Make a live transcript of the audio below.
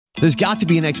There's got to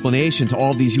be an explanation to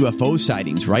all of these UFO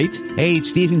sightings, right? Hey,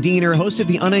 it's Stephen Diener, host of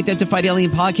the Unidentified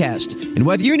Alien Podcast. And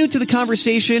whether you're new to the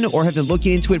conversation or have been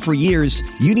looking into it for years,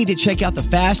 you need to check out the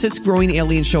fastest growing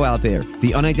alien show out there,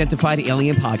 the Unidentified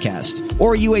Alien Podcast,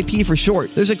 or UAP for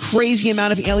short. There's a crazy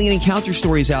amount of alien encounter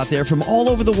stories out there from all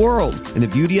over the world. And the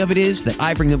beauty of it is that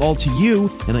I bring them all to you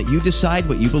and let you decide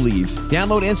what you believe.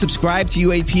 Download and subscribe to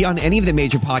UAP on any of the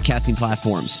major podcasting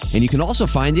platforms. And you can also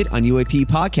find it on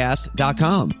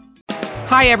UAPpodcast.com.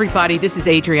 Hi, everybody. This is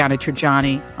Adriana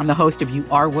Trajani. I'm the host of You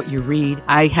Are What You Read.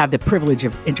 I have the privilege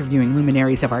of interviewing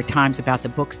luminaries of our times about the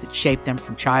books that shaped them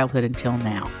from childhood until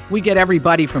now. We get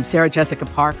everybody from Sarah Jessica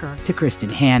Parker to Kristen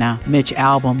Hanna, Mitch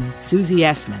Albom, Susie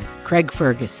Essman, Craig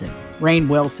Ferguson, Rainn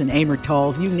Wilson, Amor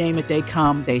Tolls, you name it, they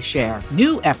come, they share.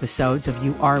 New episodes of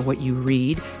You Are What You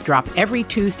Read drop every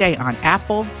Tuesday on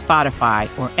Apple, Spotify,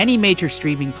 or any major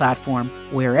streaming platform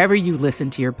wherever you listen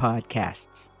to your podcasts.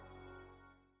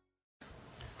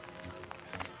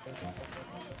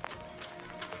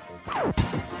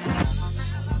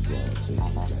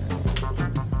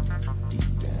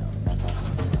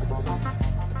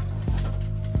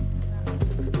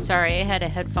 Sorry, I had a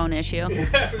headphone issue.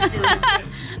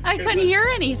 I couldn't hear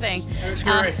anything. I was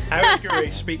going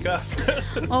to speak up.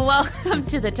 Well, welcome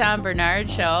to the Tom Bernard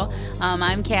Show.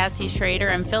 I'm Cassie Schrader.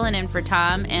 I'm filling in for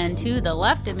Tom, and to the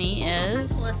left of me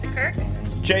is Melissa Kirk,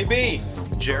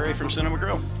 JB, Jerry from Cinema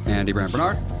Grill, Andy Brand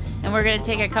Bernard. And we're going to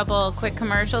take a couple quick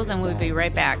commercials, and we'll be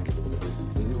right back.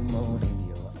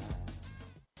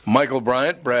 Michael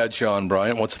Bryant, Bradshaw and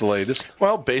Bryant, what's the latest?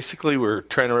 Well, basically, we're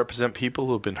trying to represent people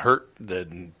who have been hurt,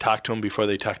 then talk to them before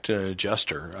they talk to an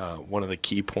adjuster. One of the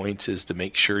key points is to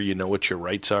make sure you know what your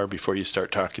rights are before you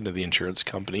start talking to the insurance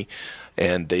company,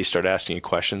 and they start asking you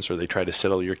questions or they try to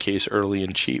settle your case early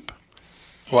and cheap.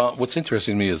 Well, what's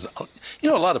interesting to me is, a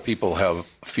lot of people have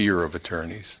fear of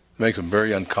attorneys. It makes them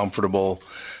very uncomfortable.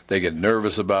 They get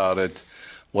nervous about it.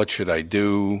 What should I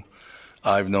do?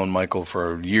 I've known Michael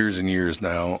for years and years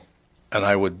now, and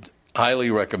I would highly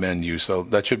recommend you. So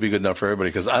that should be good enough for everybody,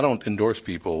 because I don't endorse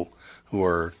people who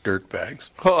are dirtbags.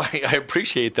 Well, I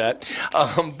appreciate that.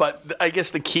 But I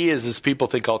guess the key is people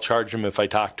think I'll charge them if I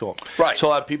talk to them. Right. So a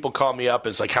lot of people call me up.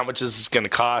 It's like, how much is this going to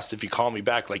cost if you call me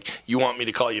back? Like, you want me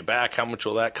to call you back? How much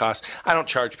will that cost? I don't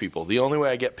charge people. The only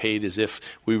way I get paid is if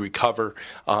we recover,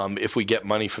 if we get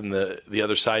money from the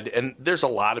other side. And there's a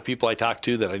lot of people I talk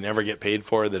to that I never get paid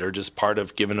for that are just part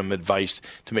of giving them advice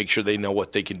to make sure they know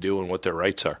what they can do and what their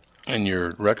rights are. And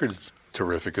your record's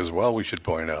terrific as well, we should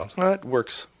point out. Well, it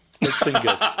works. It's been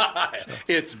good.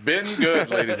 It's been good,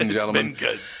 ladies and gentlemen. It's been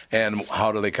good. And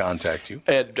how do they contact you?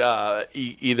 And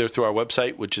either through our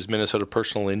website, which is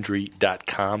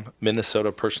minnesotapersonalinjury.com,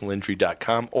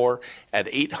 minnesotapersonalinjury.com, or at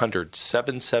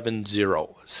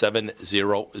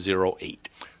 800-770-7008.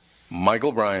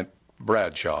 Michael Bryant,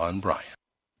 Bradshaw and Bryant.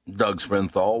 Doug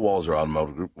Sprinthal, Walser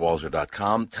Automotive Group,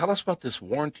 Walser.com. Tell us about this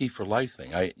warranty for life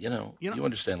thing. You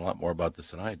understand a lot more about this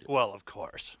than I do. Well, of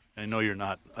course. I know you're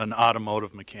not an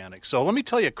automotive mechanic. So let me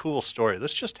tell you a cool story.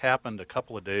 This just happened a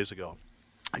couple of days ago.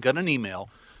 I got an email.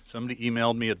 Somebody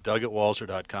emailed me at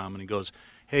doug@walser.com, and he goes,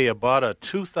 hey, I bought a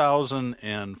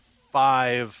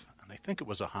 2005, and I think it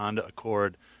was a Honda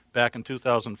Accord, back in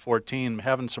 2014,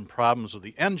 having some problems with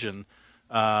the engine.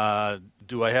 Do I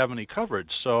have any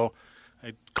coverage? So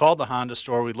I called the Honda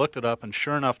store, we looked it up, and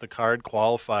sure enough, the card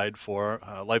qualified for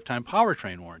a lifetime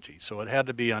powertrain warranty. So it had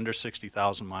to be under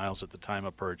 60,000 miles at the time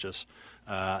of purchase,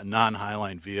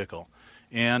 non-Highline vehicle.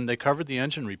 And they covered the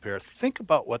engine repair. Think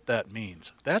about what that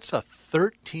means. That's a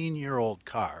 13-year-old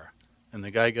car, and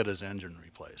the guy got his engine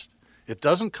replaced. It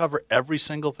doesn't cover every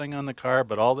single thing on the car,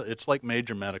 but it's like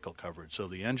major medical coverage. So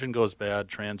the engine goes bad,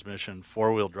 transmission,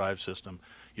 four-wheel drive system.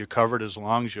 You're covered as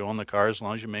long as you own the car, as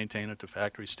long as you maintain it to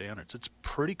factory standards. It's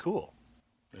pretty cool.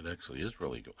 It actually is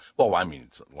really cool. Well, I mean,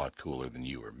 it's a lot cooler than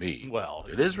you or me. Well,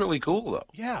 it is really cool, though.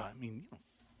 Yeah,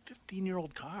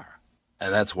 15-year-old car.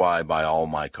 And that's why I buy all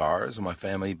my cars, and my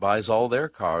family buys all their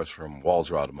cars from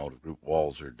Walser Automotive Group,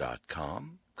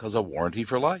 Walser.com, because of warranty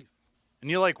for life.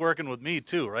 And you like working with me,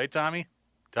 too, right, Tommy?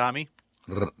 Tommy?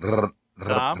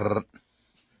 Tom?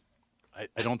 I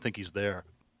don't think he's there.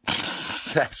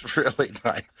 That's really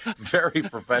nice. Very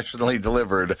professionally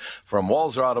delivered from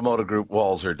Walser Automotive Group,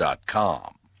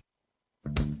 Walser.com.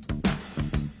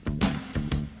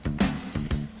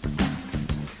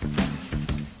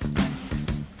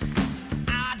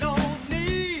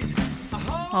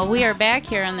 Well, we are back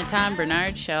here on the Tom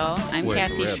Bernard Show. I'm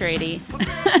Cassie Schrader.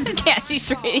 Cassie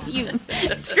Schrader, you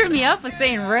screwed me up with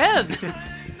saying ribs.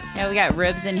 Yeah, we got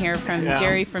ribs in here from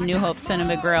Jerry from New Hope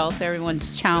Cinema Grill, so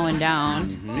everyone's chowing down.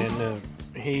 Mm-hmm. And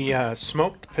He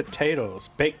smoked potatoes,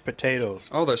 baked potatoes.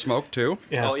 Oh, they're smoked too?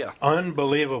 Yeah. Oh, yeah.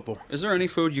 Unbelievable. Is there any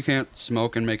food you can't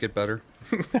smoke and make it better?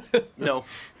 No.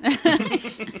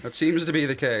 That seems to be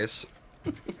the case.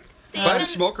 If I had a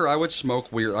smoker, I would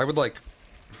smoke weird. I would,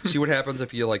 see what happens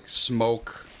if you,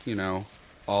 smoke,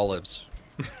 olives.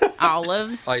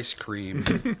 Olives? Ice cream.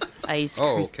 Ice cream.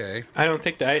 Oh, okay. I don't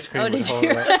think the ice cream Oh, would did hold you?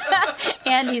 up.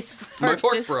 Andy's My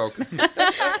fork just- broke.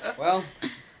 Well,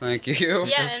 thank you.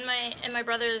 Yeah, in my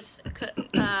brother's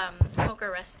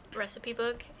smoker recipe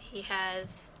book,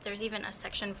 there's even a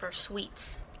section for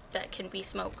sweets that can be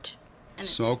smoked. And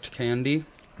Smoked candy?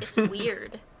 It's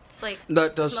weird. It's like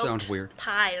That does smoked sound weird.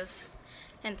 pies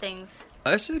and things.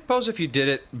 I suppose if you did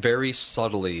it very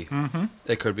subtly,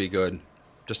 it could be good.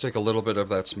 Just take a little bit of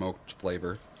that smoked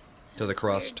flavor to the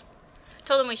crust.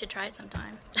 Told him we should try it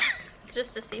sometime,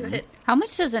 just to see what it. How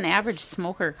much does an average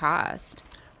smoker cost?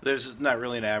 There's not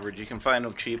really an average. You can find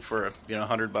them cheap for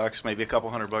 $100, maybe a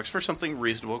couple $100 for something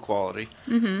reasonable quality.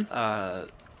 Mm-hmm.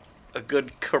 A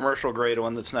good commercial grade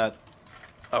one that's not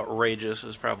outrageous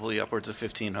is probably upwards of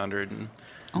 $1,500, and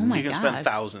Oh my you can God. spend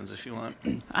thousands if you want.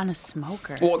 On a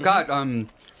smoker. Well, God,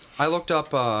 I looked up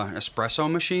espresso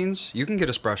machines. You can get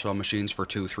espresso machines for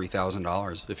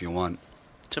 $2,000-$3,000 if you want.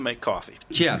 To make coffee.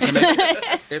 Yeah,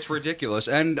 it's ridiculous.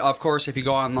 And of course, if you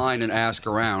go online and ask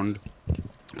around,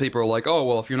 people are like, "Oh,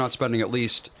 well, if you're not spending at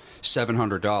least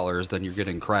 $700, then you're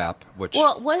getting crap." Which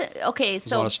Well, what? Okay, there's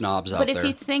so a lot of snobs out but if there.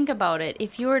 you think about it,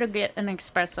 if you were to get an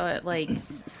espresso at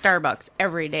Starbucks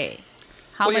every day,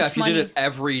 how Well, much yeah, if you money? did it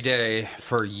every day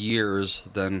for years,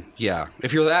 then yeah.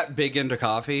 If you're that big into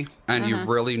coffee and you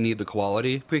really need the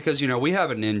quality, because we have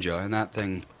a Ninja and that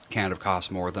thing can't have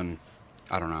cost more than,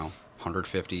 I don't know,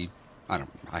 $150.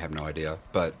 I have no idea,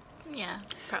 but Yeah.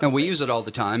 Probably. and we use it all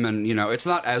the time, and it's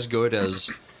not as good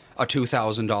as a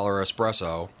 $2,000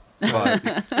 espresso, but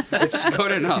it's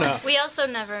good enough. We also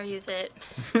never use it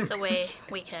the way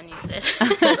we can use it.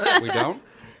 We don't.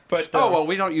 But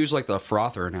We don't use the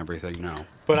frother and everything. No.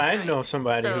 But I know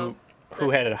somebody So,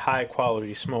 who had a high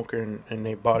quality smoker and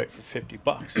they bought it for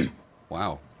 $50.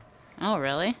 Wow. Oh,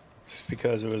 really? It's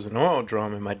because it was an oil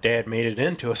drum and my dad made it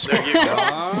into a There smoker. you go.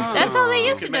 That's how they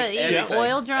used to Could do make it. anything.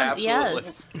 Oil drum. Absolutely.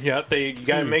 Yes. Yeah, you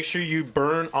got to make sure you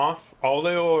burn off all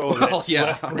the oil that's yeah.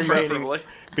 left remaining Preferably.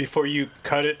 before you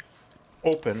cut it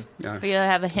open. Yeah. Or you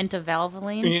have a hint of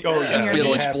Valvoline. Oh, in yeah. your It'll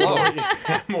meat. explode.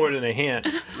 More than a hint.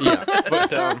 Yeah.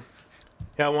 But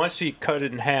yeah, once he cut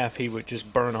it in half, he would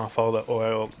just burn off all the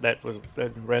oil that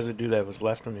residue that was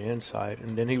left on the inside,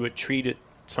 and then he would treat it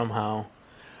somehow,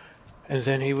 and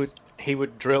then he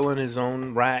would drill in his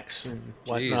own racks and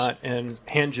whatnot and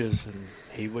hinges, and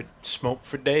he would smoke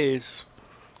for days.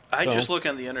 I So- just look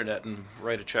on the internet and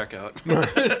write a check out.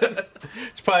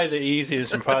 It's probably the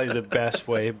easiest and probably the best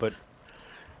way, but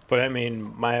I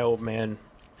mean, my old man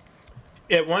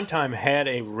at one time had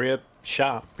a rib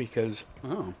shop because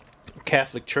Oh.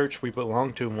 Catholic church we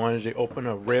belonged to wanted to open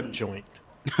a rib joint.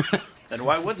 And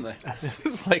why wouldn't they?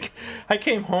 It's like I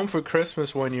came home for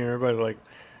Christmas one year, everybody was like,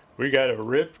 we got a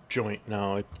rib joint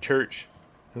now at church.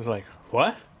 I was like,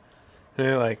 what? And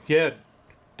they're like, yeah,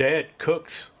 Dad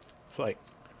cooks. It's like,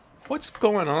 what's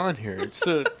going on here? It's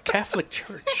a Catholic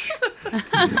church.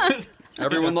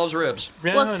 Everyone loves ribs.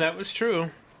 Yeah, Well, that was true.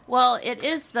 Well, it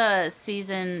is the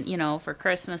season, for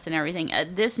Christmas and everything.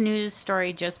 This news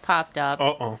story just popped up.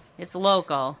 Uh-oh. It's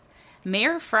local.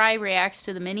 Mayor Fry reacts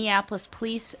to the Minneapolis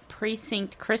Police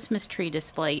Precinct Christmas tree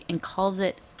display and calls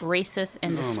it racist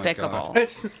and Oh, my despicable.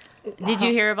 It's, Did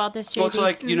you hear about this, JP? Well, it's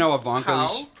like, Ivanka's,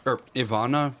 How? or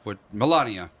Ivana,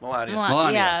 Melania. Melania.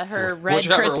 Melania. Yeah, her red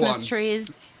Whichever Christmas one.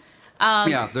 trees.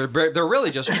 Yeah, they're really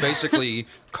just basically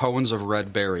cones of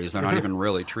red berries. They're not even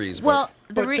really trees. Well,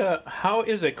 but how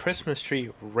is a Christmas tree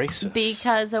racist?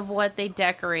 because of what they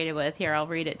decorated with. Here, I'll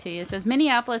read it to you. It says,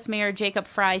 Minneapolis Mayor Jacob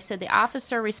Fry said the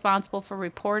officer responsible for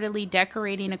reportedly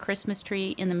decorating a Christmas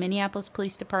tree in the Minneapolis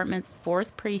Police Department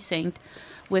 4th Precinct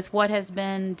with what has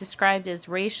been described as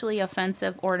racially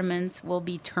offensive ornaments will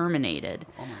be terminated.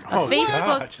 Oh,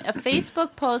 God. A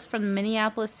Facebook post from the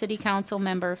Minneapolis City Council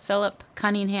member Philip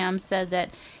Cunningham said that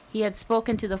he had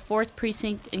spoken to the 4th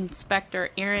Precinct Inspector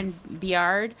Aaron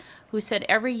Biard, who said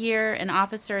every year an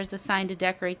officer is assigned to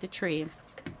decorate the tree.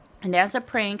 And as a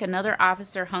prank, another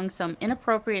officer hung some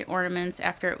inappropriate ornaments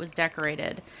after it was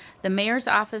decorated. The mayor's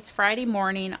office Friday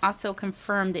morning also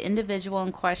confirmed the individual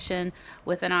in question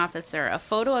with an officer. A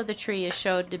photo of the tree is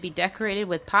showed to be decorated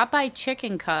with Popeye's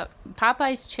chicken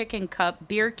cup,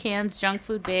 beer cans, junk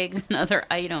food bags, and other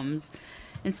items.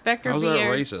 Inspector how's that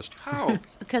Beard, racist? How?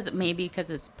 because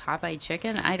it's Popeye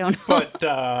chicken. I don't know. But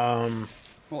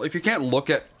Well, if you can't look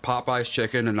at Popeye's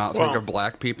chicken and not think Well- of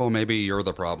black people, maybe you're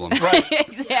the problem. Right.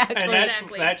 Exactly. And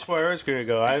that's where I was going to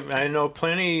go. I know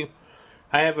plenty.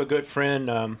 I have a good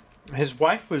friend. His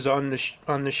wife was on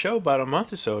the show about a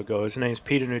month or so ago. His name's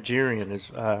Peter Nigerian.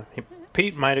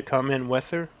 Pete might have come in with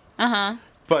her,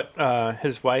 but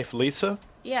his wife Lisa.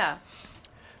 Yeah.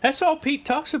 That's all Pete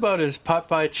talks about is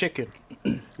Popeye chicken.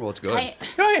 Well, it's good.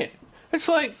 Right. It's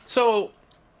like so.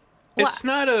 It's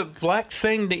not a black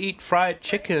thing to eat fried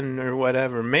chicken or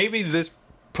whatever. Maybe this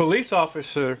police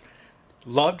officer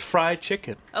loved fried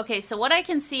chicken. Okay, so what I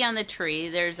can see on the tree,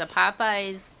 there's a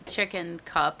Popeye's chicken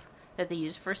cup that they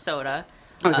use for soda.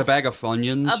 Like a bag of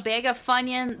Funyuns. A bag of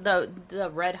Funyun, the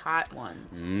red hot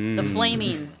ones. The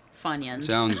flaming Funyuns.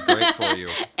 Sounds great for you.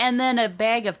 And then a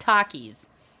bag of Takis.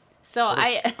 So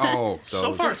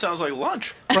So far, it sounds like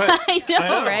lunch. Right. I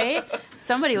know, right?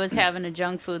 Somebody was having a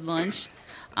junk food lunch.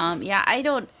 I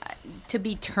don't. To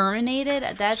be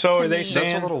terminated, that's So to are they me, saying-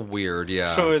 That's a little weird,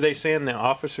 yeah. So are they saying the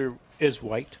officer is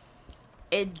white?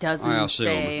 It doesn't I assume.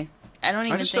 say. I don't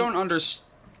even I just think. don't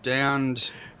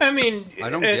understand. I mean, I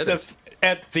don't get it.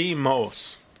 At the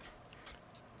most,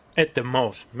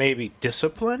 maybe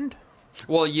disciplined.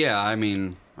 Well, yeah, I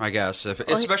mean, I guess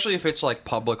especially if it's like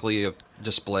publicly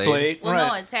displayed. Well, right.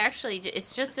 no,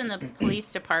 it's just in the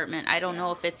police department. I don't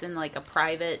know if it's in like a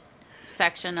private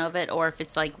section of it or if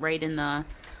it's like right in the.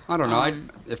 I don't know.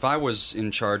 If I was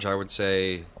in charge, I would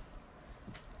say.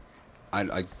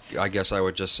 I guess I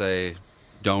would just say,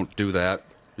 don't do that.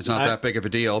 It's not that big of a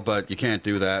deal, but you can't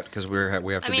do that because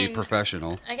we have to be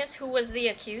professional. I guess who was the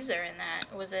accuser in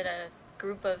that? Was it a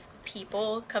group of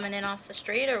people coming in off the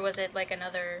street, or was it like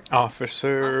another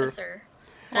officer?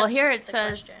 Well, That's here it the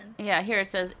says,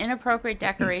 question. inappropriate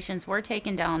decorations were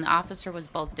taken down. The officer was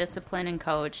both disciplined and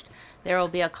coached. There will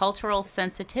be a cultural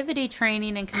sensitivity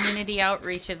training and community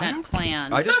outreach event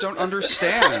planned. I just don't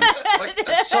understand. Like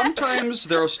sometimes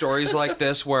there are stories like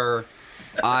this where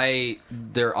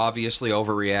they're obviously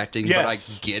overreacting, but I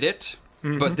get it.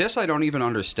 Mm-hmm. But this I don't even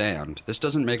understand. This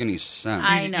doesn't make any sense.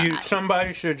 I know.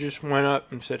 Somebody should have just went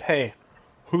up and said, "Hey,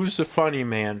 who's the funny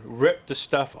man?" Ripped the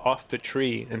stuff off the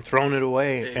tree and thrown it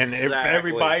away, Exactly. and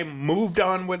everybody moved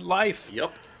on with life.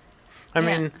 Yep. I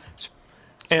mean,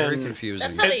 Very confusing.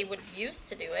 That's how they would used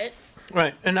to do it.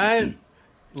 Right, and I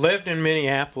lived in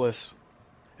Minneapolis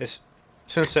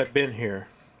since I've been here.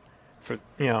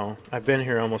 I've been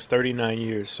here almost 39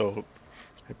 years, so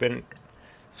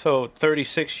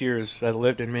 36 years I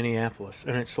lived in Minneapolis,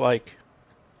 and it's like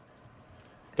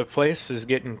the place is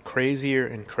getting crazier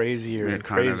and crazier and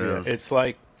crazier. It's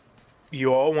like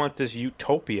you all want this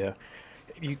utopia.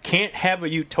 You can't have a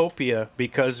utopia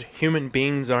because human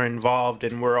beings are involved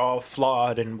and we're all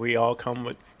flawed and we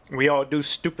all do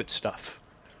stupid stuff.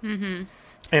 Mm-hmm.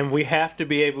 And we have to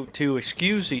be able to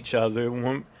excuse each other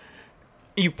when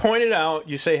you point it out.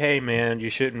 You say, "Hey, man, you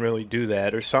shouldn't really do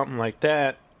that," or something like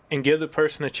that, and give the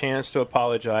person a chance to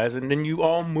apologize, and then you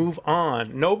all move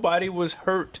on. Nobody was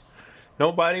hurt.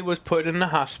 Nobody was put in the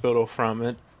hospital from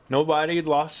it. Nobody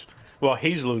lost. Well,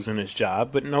 he's losing his job,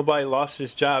 but nobody lost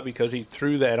his job because he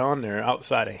threw that on there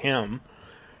outside of him.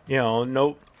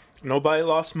 Nobody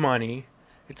lost money.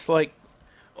 It's like,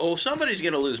 oh, somebody's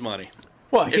going to lose money.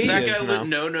 Well, If he that is guy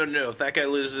now. No. If that guy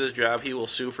loses his job, he will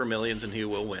sue for millions and he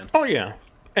will win. Oh yeah,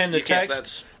 and the You can't.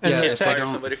 tax. You and the can't tax- fire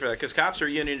somebody for that because cops are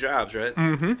union jobs, right?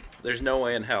 Mm-hmm. There's no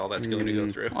way in hell that's going to go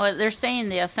through. Well, they're saying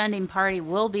the offending party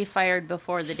will be fired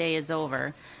before the day is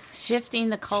over. Shifting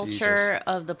the culture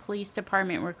of the police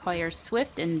department requires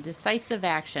swift and decisive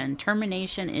action.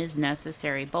 Termination is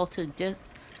necessary, both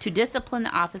to discipline the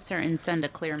officer and send a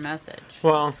clear message.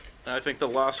 Well, I think the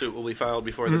lawsuit will be filed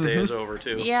before the day is over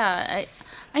too. Yeah,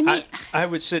 I mean, I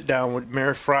would sit down with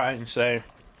Mayor Fry and say,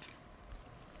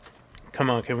 "Come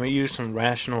on, can we use some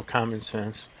rational common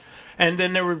sense?" And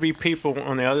then there would be people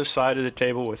on the other side of the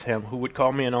table with him who would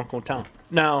call me an Uncle Tom.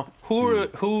 Now, who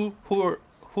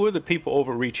are the people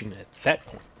overreaching at that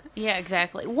point? yeah,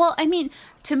 exactly. Well, I mean,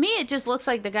 to me, it just looks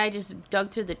like the guy just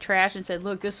dug through the trash and said,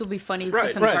 "Look, this will be funny. Put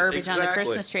Right, some right, garbage on the exactly.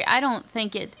 Christmas tree." I don't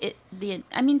think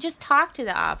I mean, just talk to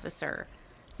the officer.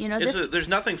 There's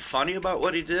nothing funny about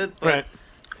what he did, but Right.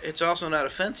 it's also not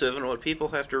offensive. And what people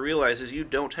have to realize is you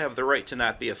don't have the right to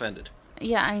not be offended.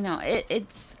 Yeah, I know.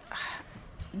 It's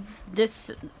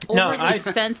this No, overly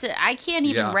sensitive. I can't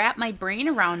even Yeah. wrap my brain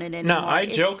around it anymore. Now, I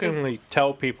It's- jokingly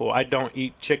tell people I don't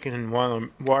eat chicken and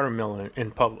watermelon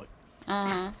in public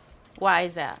why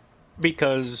is that?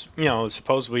 because,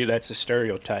 supposedly that's a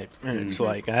stereotype. And it's Mm-hmm.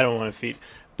 like, I don't want to feed.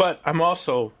 But I'm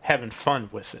also having fun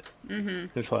with it.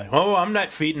 Mm-hmm. It's like, oh, I'm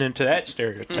not feeding into that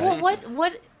stereotype. Well,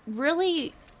 what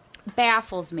really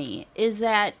baffles me is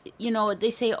that,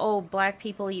 they say, oh, black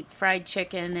people eat fried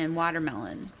chicken and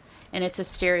watermelon, and it's a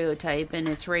stereotype and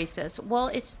it's racist. Well,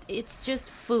 it's just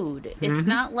food. It's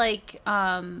not like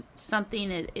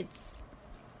something.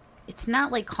 It's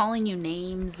not like calling you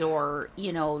names or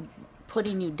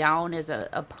putting you down as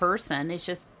a person. It's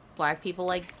just black people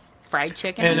like fried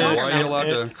chicken and watermelon. Why are you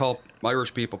allowed to call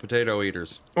Irish people potato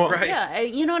eaters? Well, right. Yeah,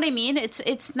 you know what I mean?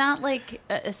 It's not like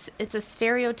it's a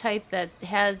stereotype that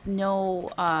has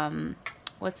no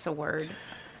what's the word?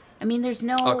 I mean, there's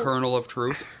no a kernel of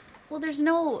truth. Well, there's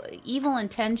no evil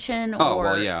intention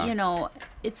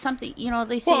it's something,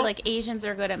 they say like Asians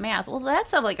are good at math. Well,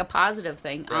 that's like a positive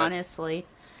thing, honestly,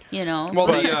 Well,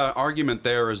 the argument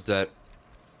there is that,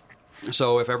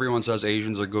 so if everyone says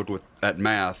Asians are good at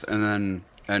math, and then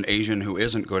an Asian who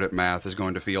isn't good at math is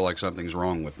going to feel like something's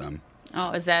wrong with them.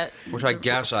 Oh, is that? Which I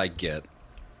guess I get.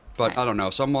 But I don't know,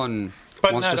 someone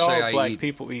But wants not to say all black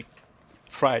people eat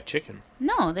fried chicken.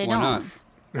 No, they Why don't. not?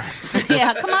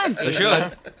 Yeah, come on, They Dave.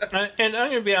 should. And I'm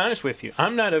going to be honest with you. I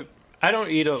don't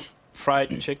eat a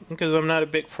fried chicken because I'm not a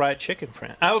big fried chicken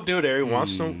fan. I'll do it every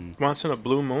once in a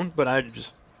blue moon, but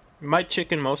my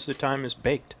chicken most of the time is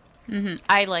baked. Mm-hmm.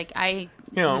 I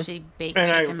usually bake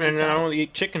chicken myself. And I only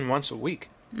eat chicken once a week.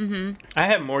 Mm-hmm. I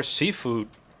have more seafood,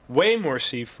 way more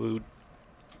seafood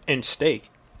and steak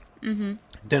than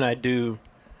I do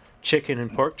chicken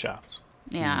and pork chops.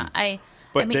 Yeah,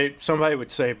 Somebody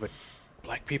would say, but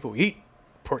black people eat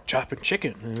pork chop and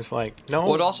chicken. And it's like, no.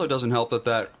 Well, it also doesn't help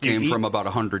that came from about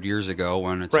 100 years ago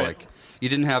when it's like, you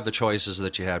didn't have the choices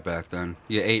that you had back then.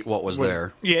 You ate what was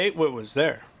there. You ate what was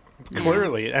there.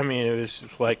 Clearly. I mean, it was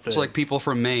just like It's like people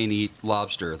from Maine eat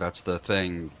lobster. That's the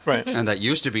thing. Right. And that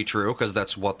used to be true because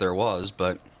that's what there was,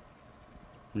 but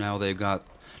now they got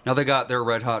their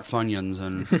Red Hot Funyuns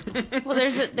and well,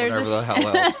 there's whatever the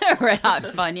hell else. Red Hot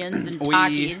Funyuns and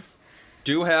Takis.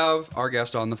 Do have our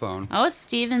guest on the phone. Oh,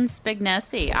 Steven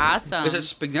Spignesi. Awesome. Is it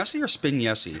Spignesi or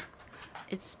Spignesi?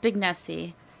 It's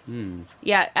Spignesi.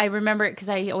 Yeah, I remember it because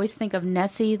I always think of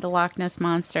Nessie, the Loch Ness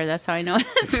Monster. That's how I know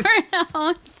it's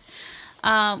pronounced.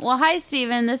 Well, hi,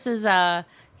 Steven. This is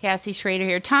Cassie Schrader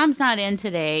here. Tom's not in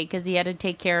today because he had to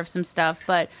take care of some stuff,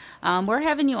 but we're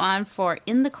having you on for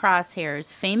In the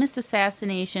Crosshairs, famous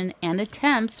assassination and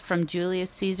attempts from Julius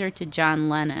Caesar to John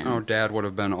Lennon. Oh, Dad would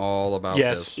have been all about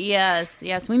this.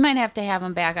 Yes. We might have to have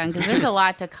him back on because there's a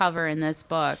lot to cover in this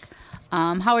book.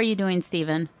 How are you doing,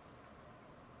 Steven?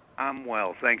 I'm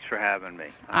well. Thanks for having me.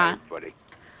 Hi, everybody.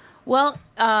 Well,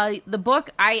 the book,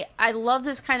 I love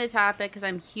this kind of topic because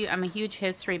I'm a huge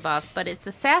history buff, but its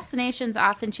assassinations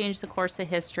often change the course of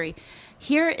history.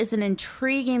 Here is an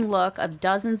intriguing look of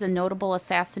dozens of notable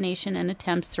assassination and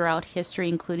attempts throughout history,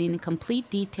 including complete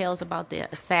details about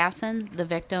the assassin, the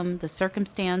victim, the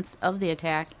circumstance of the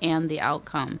attack, and the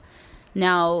outcome.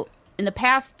 Now, in the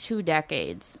past 2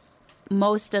 decades,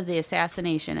 most of the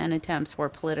assassination and attempts were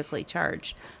politically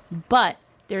charged, but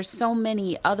there's so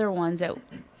many other ones that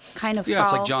kind of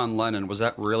it's like John Lennon. Was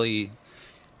that really?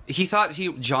 He thought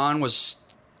John was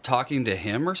talking to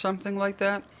him or something like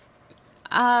that.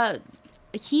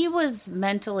 He was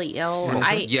mentally ill.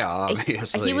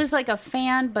 Obviously. He was like a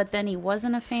fan, but then he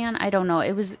wasn't a fan. I don't know.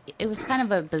 It was kind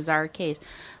of a bizarre case.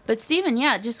 But Stephen,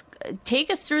 just take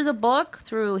us through the book,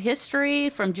 through history,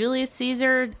 from Julius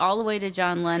Caesar all the way to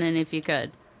John Lennon, if you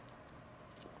could.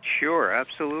 Sure,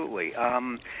 absolutely.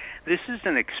 This is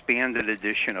an expanded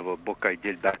edition of a book I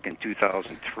did back in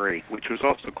 2003, which was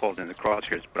also called In the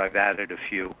Crosshairs, but I've added a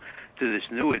few to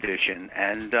this new edition.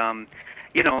 And,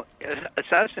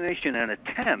 assassination and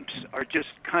attempts are just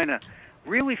kind of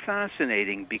really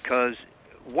fascinating because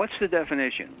what's the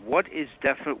definition? What is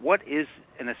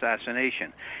an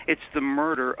assassination? It's the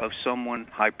murder of someone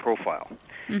high profile.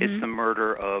 Mm-hmm. It's the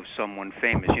murder of someone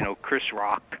famous. Chris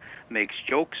Rock makes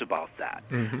jokes about that,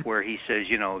 where he says,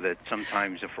 that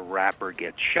sometimes if a rapper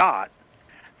gets shot,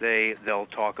 they'll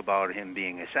talk about him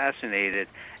being assassinated.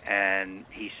 And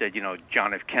he said,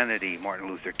 John F. Kennedy, Martin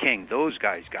Luther King, those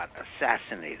guys got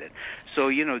assassinated.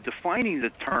 So, defining the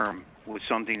term was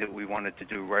something that we wanted to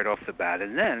do right off the bat.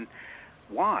 And then,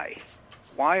 why?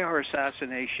 Why are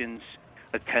assassinations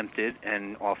attempted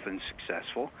and often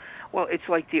successful? Well, it's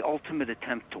like the ultimate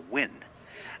attempt to win.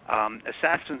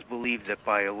 Assassins believe that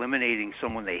by eliminating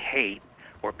someone they hate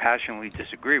or passionately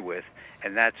disagree with,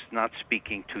 and that's not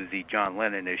speaking to the John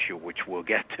Lennon issue, which we'll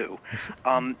get to,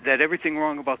 that everything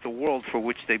wrong about the world for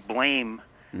which they blame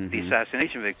the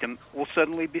assassination victim will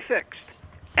suddenly be fixed.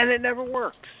 And it never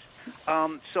works.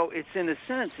 So it's, in a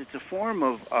sense, it's a form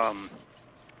of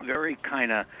very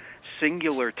kind of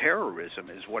singular terrorism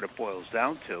is what it boils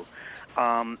down to.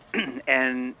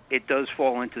 And it does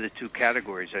fall into the two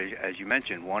categories, as you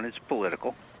mentioned. One is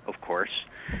political, of course,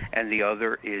 and the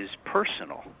other is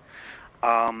personal.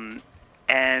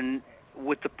 And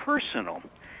with the personal,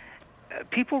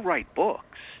 people write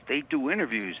books. They do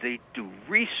interviews. They do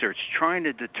research trying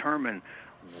to determine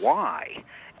why.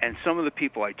 And some of the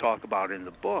people I talk about in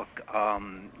the book,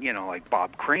 like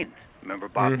Bob Crane. Remember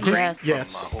Bob Crane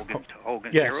from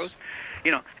Hogan's Heroes?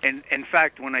 And in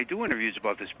fact, when I do interviews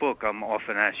about this book, I'm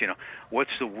often asked,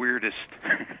 what's the weirdest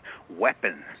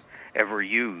weapon ever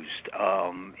used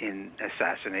in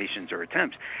assassinations or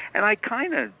attempts? And I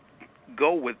kind of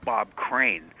go with Bob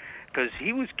Crane, because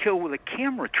he was killed with a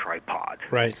camera tripod.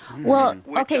 Right. Well,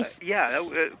 okay.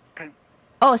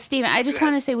 Oh, Stephen, I just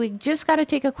want to say we just got to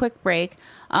take a quick break.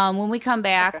 When we come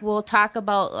back, we'll talk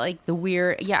about the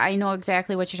weird. Yeah, I know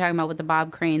exactly what you're talking about with the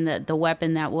Bob Crane, the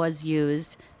weapon that was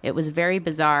used. It was very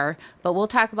bizarre, but we'll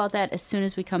talk about that as soon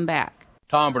as we come back.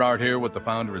 Tom Bernard here with the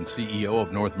founder and CEO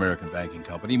of North American Banking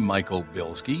Company, Michael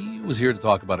Bilski, who is here to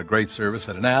talk about a great service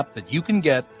and an app that you can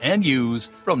get and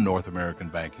use from North American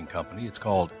Banking Company. It's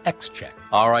called XCheck.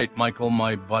 All right, Michael,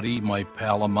 my buddy, my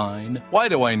pal of mine, why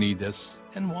do I need this,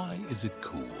 and why is it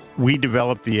cool? We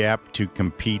developed the app to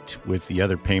compete with the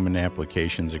other payment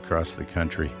applications across the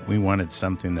country. We wanted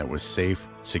something that was safe,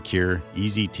 secure,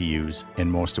 easy to use, and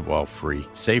most of all, free.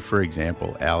 Say, for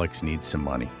example, Alex needs some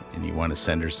money, and you want to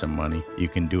send her some money. You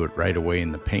can do it right away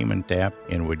in the payment app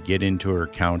and would get into her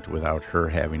account without her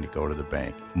having to go to the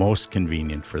bank. Most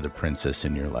convenient for the princess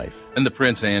in your life. And the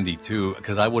Prince Andy, too,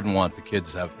 because I wouldn't want the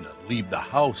kids having to leave the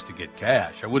house to get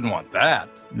cash. I wouldn't want that.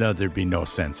 No, there'd be no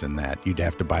sense in that. You'd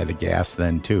have to buy the gas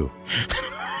then, too.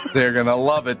 They're going to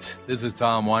love it. This is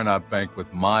Tom. Why not bank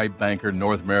with my banker,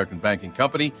 North American Banking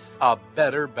Company? A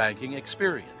better banking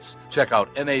experience. Check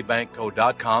out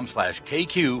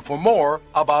nabankco.com/KQ for more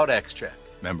about XCheck.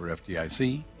 Member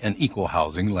FDIC, an equal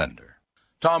housing lender.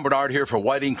 Tom Bernard here for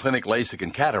Whiting Clinic LASIK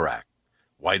and Cataract.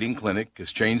 Whiting Clinic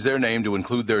has changed their name to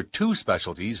include their two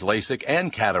specialties, LASIK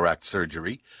and cataract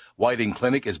surgery. Whiting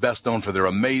Clinic is best known for their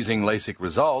amazing LASIK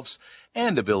results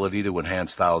and ability to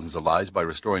enhance thousands of lives by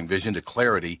restoring vision to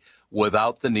clarity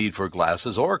without the need for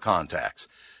glasses or contacts.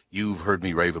 You've heard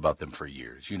me rave about them for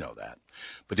years. You know that.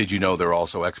 But did you know they're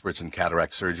also experts in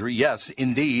cataract surgery? Yes,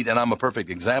 indeed, and I'm a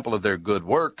perfect example of their good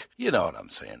work. You know what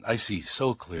I'm saying. I see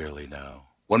so clearly now.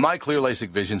 When my clear LASIK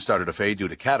vision started to fade due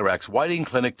to cataracts, Whiting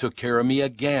Clinic took care of me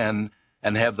again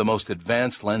and have the most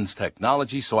advanced lens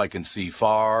technology so I can see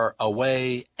far,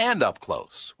 away, and up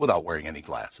close without wearing any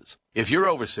glasses. If you're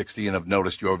over 60 and have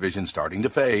noticed your vision starting to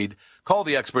fade, call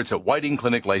the experts at Whiting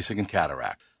Clinic LASIK and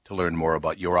Cataract. To learn more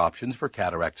about your options for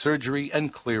cataract surgery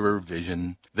and clearer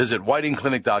vision, visit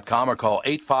whitingclinic.com or call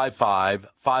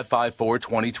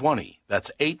 855-554-2020. That's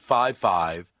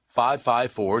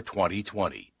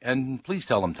 855-554-2020. And please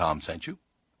tell them Tom sent you.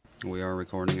 We are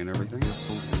recording and everything.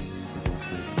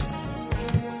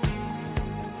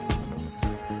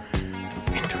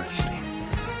 Interesting.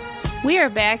 We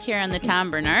are back here on the Tom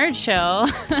Bernard Show.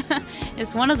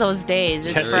 It's one of those days.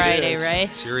 It's Yes, Friday, it is.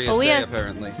 right? Serious day,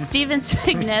 apparently. Stephen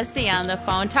Spignesi on the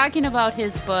phone talking about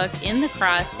his book, In the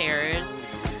Crosshairs,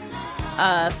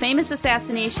 famous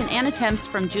assassination and attempts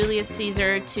from Julius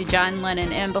Caesar to John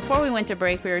Lennon. And before we went to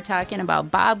break, we were talking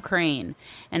about Bob Crane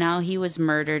and how he was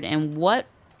murdered and what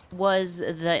was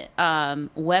the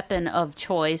weapon of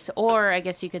choice, or I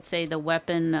guess you could say the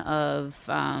weapon of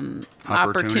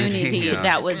opportunity yeah.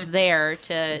 that was there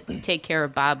to take care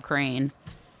of Bob Crane.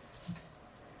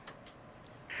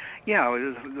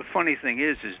 Yeah, the funny thing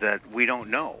is that we don't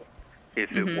know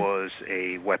if it was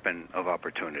a weapon of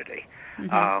opportunity.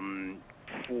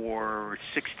 For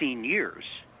 16 years,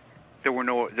 there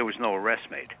was no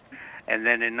arrest made, and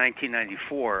then in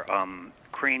 1994,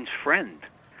 Crane's friend,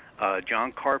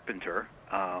 John Carpenter,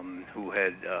 who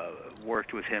had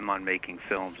worked with him on making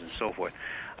films and so forth,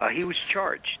 he was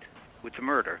charged with the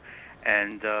murder,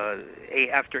 and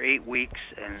after 8 weeks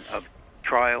of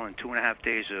trial and 2.5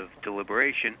 days of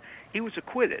deliberation, he was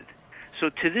acquitted. So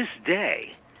to this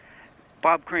day,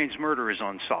 Bob Crane's murder is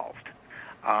unsolved.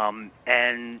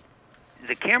 And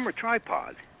the camera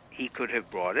tripod, he could have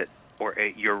brought it, or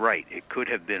you're right, it could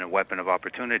have been a weapon of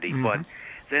opportunity, but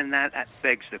then that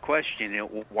begs the question,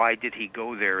 why did he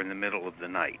go there in the middle of the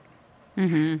night?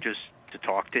 Just to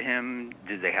talk to him?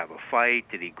 Did they have a fight?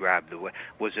 Did he grab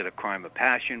was it a crime of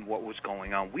passion? What was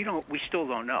going on? We still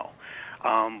don't know.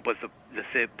 But the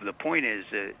point is,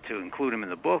 to include him in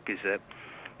the book, is that,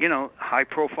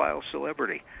 high-profile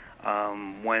celebrity,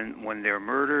 when they're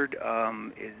murdered,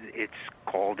 it's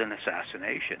called an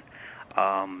assassination.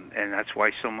 And that's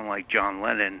why someone like John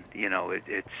Lennon,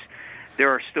 there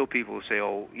are still people who say,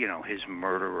 oh, his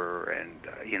murderer,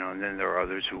 and then there are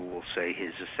others who will say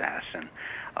his assassin.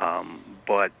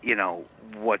 But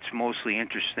what's mostly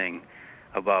interesting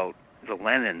about the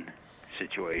Lennon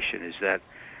situation is that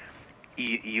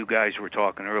you guys were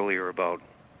talking earlier about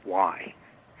why.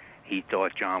 He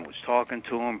thought John was talking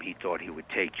to him. He thought he would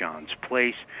take John's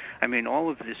place. I mean, all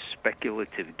of this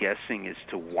speculative guessing as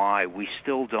to why we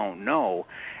still don't know,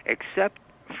 except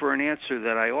for an answer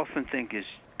that I often think is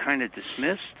kind of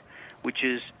dismissed, which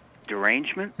is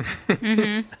derangement.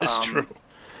 That's true.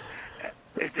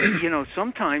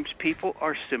 Sometimes people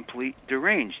are simply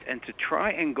deranged, and to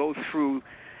try and go through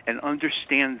and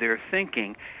understand their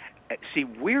thinking, see,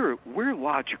 we're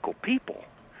logical people.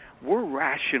 We're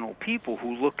rational people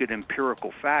who look at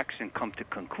empirical facts and come to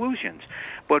conclusions.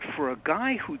 But for a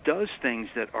guy who does things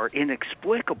that are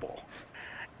inexplicable,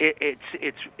 it's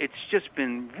just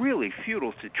been really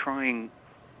futile to try and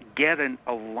get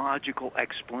a logical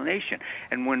explanation.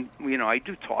 And when I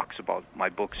do talks about my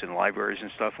books in libraries and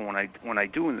stuff, and when I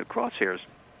do in the Crosshairs,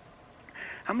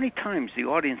 how many times the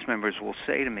audience members will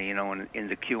say to me, in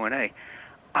the Q&A,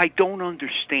 I don't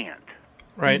understand.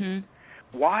 Right. Mm-hmm.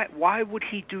 Why would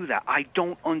he do that? I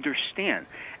don't understand.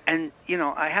 And,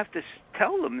 I have to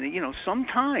tell them that,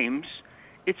 sometimes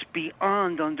it's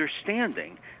beyond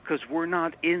understanding because we're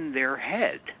not in their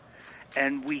head.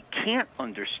 And we can't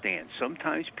understand.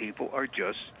 Sometimes people are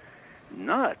just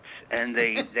nuts, and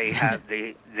they have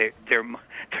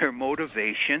their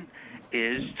motivation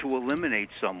is to eliminate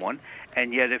someone,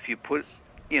 and yet if you put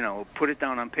it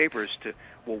down on paper as to,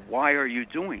 well, why are you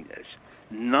doing this?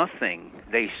 Nothing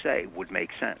they say would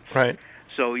make sense. Right.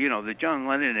 So, the John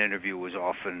Lennon interview was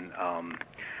often,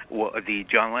 the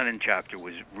John Lennon chapter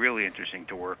was really interesting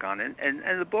to work on.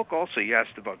 And the book also, you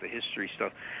asked about the history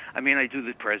stuff. I mean, I do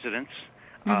the presidents,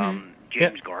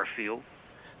 James Garfield.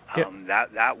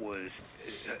 That was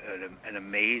an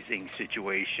amazing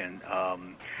situation.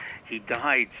 He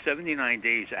died 79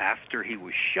 days after he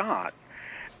was shot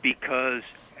because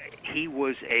he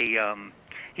was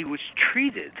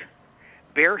treated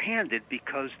barehanded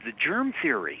because the germ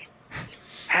theory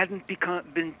hadn't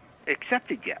been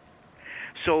accepted yet.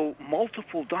 So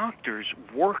multiple doctors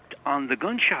worked on the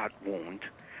gunshot wound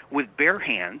with bare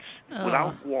hands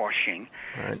without washing.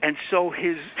 Right. And so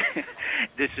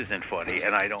this isn't funny,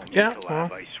 and I don't mean to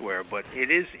laugh, I swear, but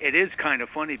it is kind of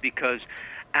funny because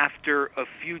after a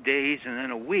few days and then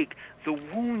a week, the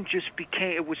wound just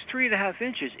became, it was 3.5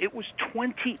 inches. It was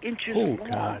 20 inches long.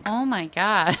 God. Oh, my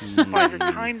God. By the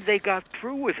time they got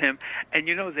through with him, and,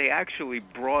 they actually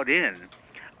brought in,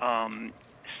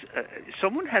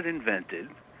 someone had invented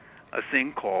a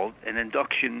thing called an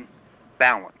induction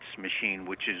balance machine,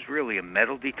 which is really a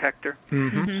metal detector.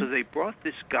 Mm-hmm. So they brought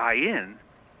this guy in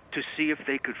to see if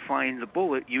they could find the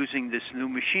bullet using this new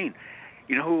machine.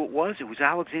 You know who it was? It was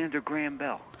Alexander Graham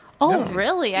Bell. Oh,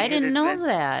 really? I didn't know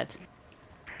that.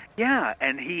 Yeah,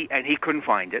 and he couldn't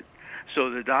find it. So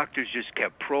the doctors just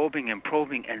kept probing,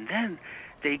 and then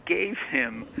they gave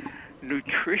him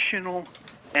nutritional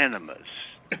enemas.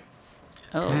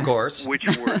 Oh. Of course. Which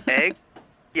were egg.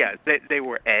 Yeah, they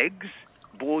were eggs,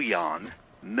 bouillon,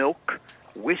 milk,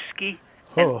 whiskey,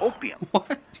 and opium.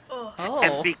 What?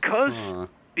 And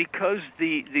because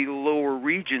the lower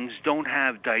regions don't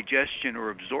have digestion or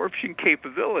absorption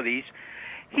capabilities,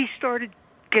 he started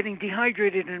getting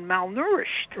dehydrated and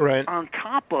malnourished. Right. On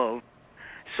top of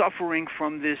suffering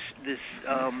from this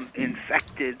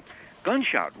infected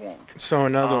gunshot wound. So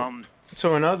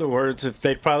in other words, if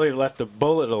they'd probably left the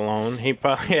bullet alone, he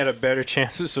probably had a better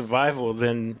chance of survival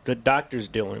than the doctors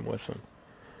dealing with him.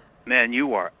 Man,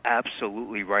 you are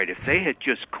absolutely right. If they had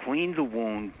just cleaned the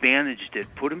wound, bandaged it,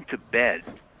 put him to bed,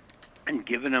 and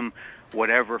given him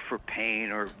whatever for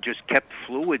pain or just kept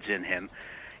fluids in him,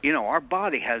 our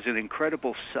body has an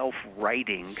incredible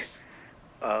self-righting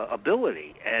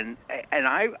ability. And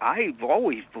I've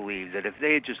always believed that if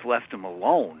they had just left him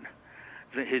alone,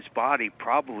 that his body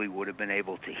probably would have been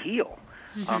able to heal.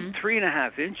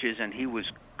 3.5 inches, and he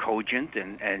was cogent,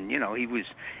 and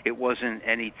it wasn't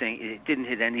anything, it didn't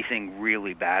hit anything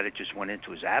really bad, it just went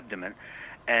into his abdomen.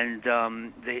 And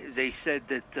they said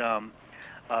that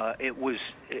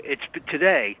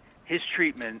today, his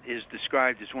treatment is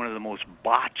described as one of the most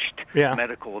botched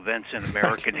medical events in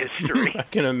American history. I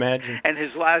can imagine. And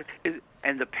his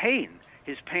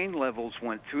pain levels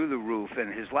went through the roof,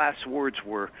 and his last words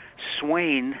were,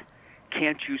 "Swain,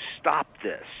 can't you stop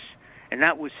this?" And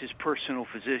that was his personal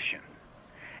physician.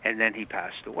 And then he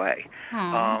passed away.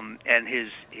 And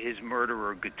his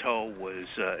murderer, Guiteau, was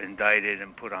indicted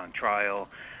and put on trial.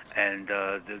 And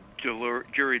the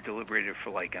jury deliberated for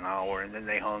like an hour, and then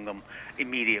they hung him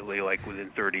immediately, like within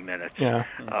 30 minutes. Yeah.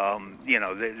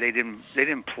 They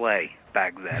didn't play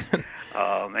back then.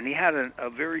 And he had a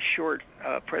very short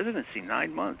presidency,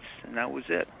 9 months, and that was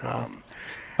it. And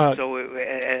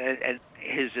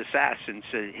his assassin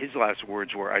said his last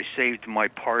words were, "I saved my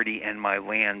party and my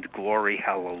land, glory,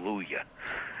 hallelujah."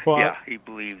 Well, yeah, he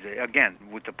believed it, again,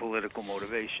 with the political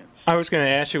motivations. I was going to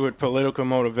ask you, with political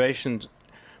motivations,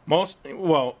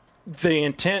 the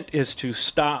intent is to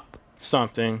stop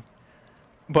something,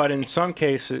 but in some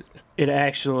cases it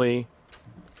actually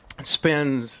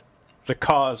spins the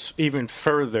cause even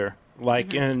further,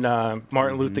 like in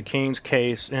Martin Luther King's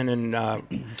case and in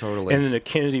in the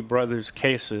Kennedy brothers'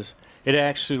 cases. It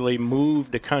actually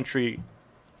moved the country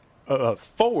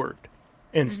forward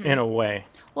in a way.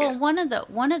 Well, one of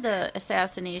the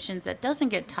assassinations that doesn't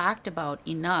get talked about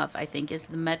enough, I think, is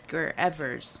the Medgar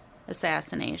Evers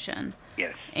assassination.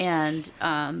 Yes. And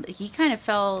he kind of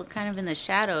fell in the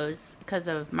shadows because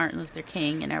of Martin Luther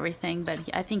King and everything, but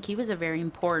I think he was a very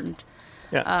important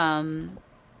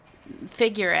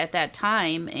figure at that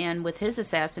time. And with his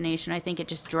assassination, I think it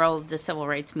just drove the civil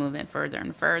rights movement further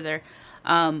and further.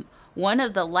 One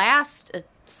of the last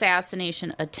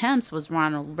assassination attempts was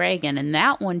Ronald Reagan, and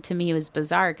that one to me was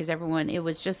bizarre because it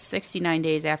was just 69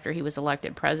 days after he was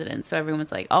elected president, so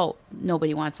everyone's like, oh,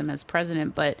 nobody wants him as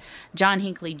president. But John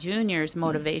Hinckley Jr.'s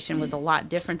motivation was a lot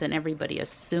different than everybody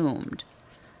assumed.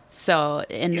 So,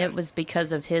 and it was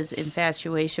because of his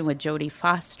infatuation with Jodie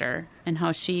Foster and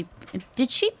how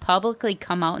did she publicly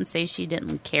come out and say she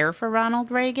didn't care for Ronald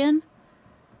Reagan?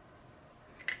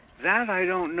 That I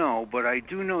don't know, but I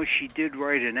do know she did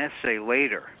write an essay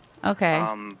later. Okay.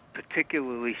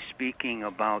 Particularly speaking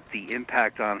about the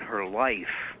impact on her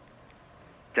life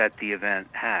that the event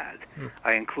had.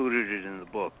 I included it in the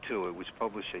book, too. It was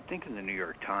published, I think, in the New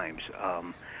York Times.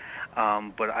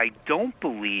 But I don't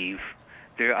believe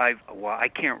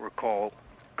I can't recall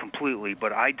completely,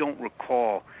 but I don't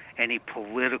recall any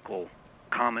political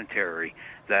commentary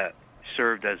that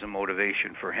served as a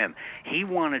motivation for him. He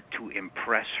wanted to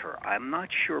impress her. I'm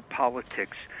not sure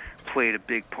politics played a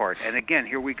big part. And again,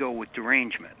 here we go with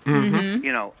derangement.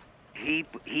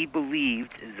 He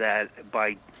believed that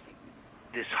by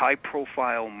this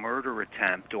high-profile murder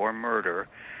attempt or murder,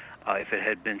 if it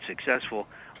had been successful,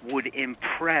 would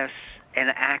impress an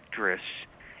actress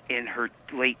in her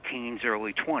late teens,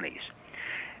 early 20s.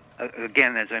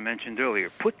 Again, as I mentioned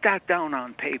earlier, put that down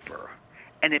on paper,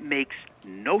 and it makes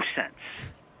no sense,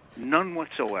 none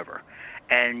whatsoever.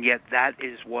 And yet that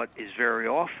is what is very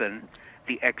often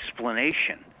the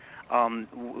explanation.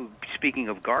 Speaking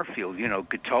of Garfield,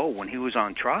 Guiteau, when he was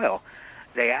on trial,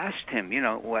 they asked him,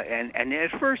 and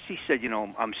at first he said,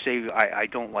 I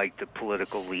don't like the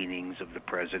political leanings of the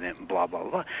president and blah, blah,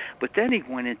 blah. But then he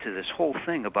went into this whole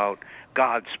thing about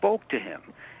God spoke to him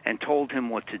and told him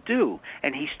what to do.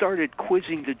 And he started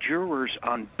quizzing the jurors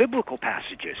on biblical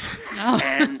passages.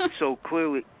 And so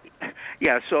clearly,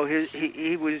 so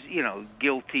he was,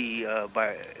 guilty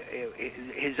by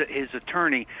his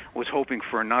attorney was hoping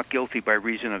for a not guilty by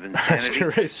reason of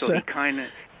insanity. So he kind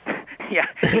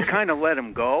of let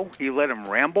him go. He let him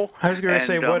ramble. I was going to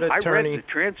say, what attorney? I read the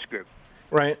transcript.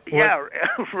 Right. Yeah,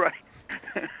 right.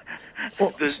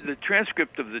 Well, the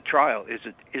transcript of the trial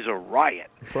is a riot.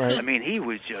 Right. I mean, he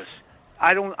was just.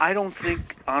 I don't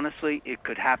think, honestly, it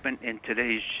could happen in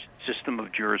today's system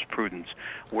of jurisprudence,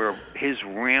 where his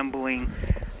rambling,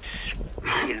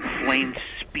 inflamed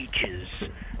speeches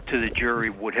to the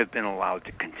jury would have been allowed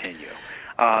to continue.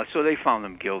 So they found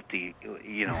him guilty,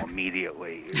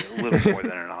 immediately, a little more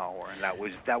than an hour, and that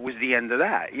was the end of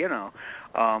that,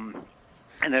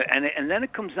 And then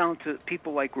it comes down to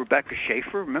people like Rebecca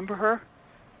Schaefer. Remember her?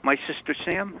 My Sister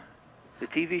Sam, the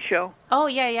TV show. Oh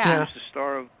yeah. She was the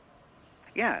star of.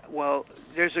 Yeah, well,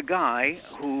 there's a guy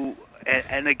who,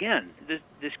 and again,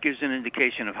 this gives an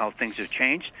indication of how things have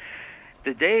changed.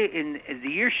 The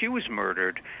year she was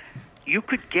murdered, you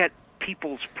could get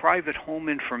people's private home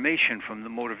information from the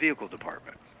motor vehicle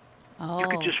department. Oh. You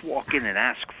could just walk in and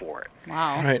ask for it.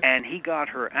 Wow. Right. And he got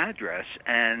her address,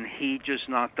 and he just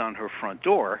knocked on her front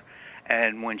door,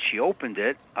 and when she opened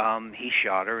it, he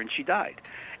shot her, and she died.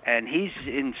 And he's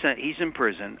in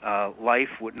prison,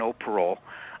 life with no parole.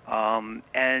 And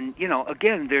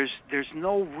again, there's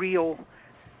no real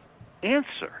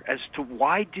answer as to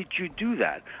why did you do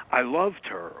that. I loved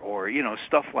her, or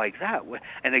stuff like that.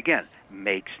 And again,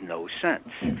 makes no sense.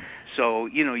 So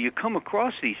you come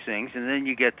across these things, and then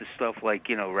you get the stuff like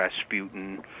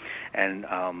Rasputin and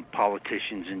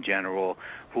politicians in general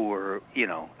who were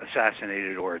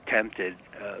assassinated or attempted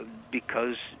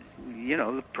because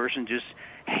the person just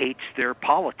hates their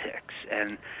politics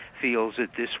and feels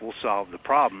that this will solve the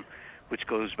problem, which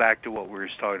goes back to what we were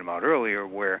talking about earlier,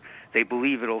 where they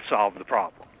believe it'll solve the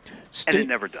problem, and it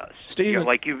never does. Stephen,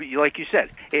 like you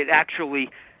said, it actually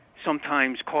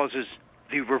sometimes causes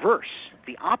the reverse,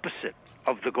 the opposite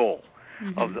of the goal.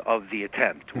 Of the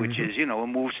attempt, which is, it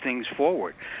moves things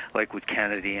forward, like with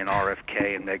Kennedy and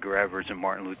RFK and Medgar Evers and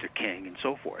Martin Luther King and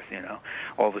so forth.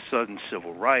 All of a sudden,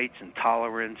 civil rights and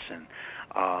tolerance and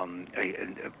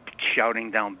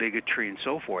shouting down bigotry and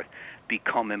so forth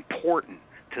become important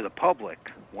to the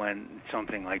public when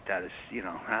something like that is,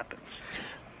 happens.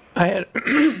 I had,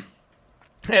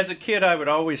 as a kid, I would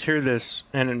always hear this,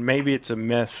 and maybe it's a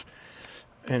myth,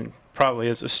 and probably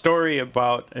is a story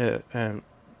about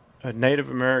a Native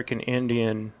American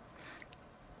Indian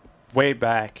way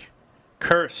back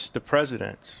cursed the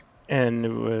presidents. And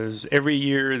it was every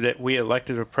year that we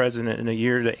elected a president in a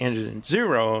year that ended in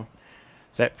 0,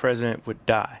 that president would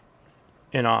die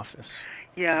in office.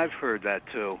 Yeah, I've heard that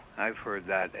too. I've heard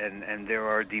that. And there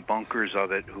are debunkers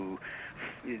of it who,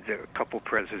 a couple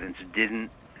presidents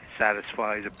didn't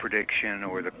satisfy the prediction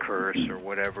or the curse or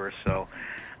whatever. So,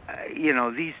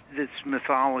 this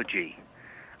mythology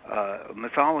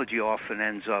often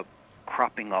ends up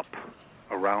cropping up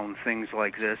around things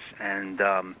like this, and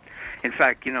in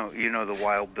fact, the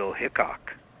Wild Bill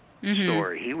Hickok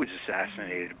story. He was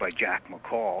assassinated by Jack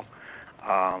McCall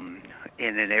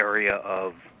in an area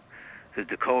of the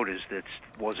Dakotas that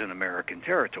wasn't American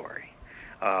territory.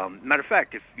 Matter of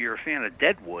fact, if you're a fan of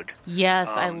Deadwood, yes,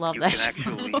 I love that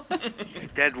show.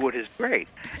 Deadwood is great,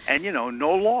 and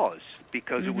no laws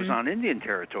because it was on Indian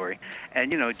territory.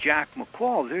 And Jack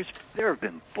McCall, there have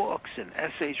been books and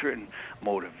essays written,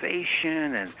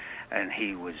 motivation, and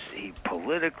he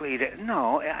politically.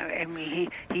 No, I mean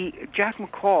Jack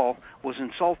McCall was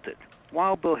insulted.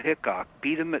 Wild Bill Hickok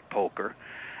beat him at poker,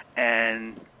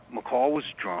 and McCall was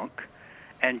drunk,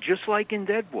 and just like in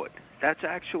Deadwood. That's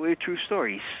actually a true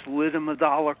story. He slid him a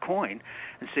 $1 coin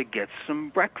and said, "Get some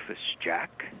breakfast,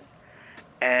 Jack."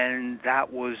 And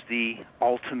that was the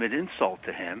ultimate insult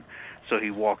to him. So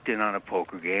he walked in on a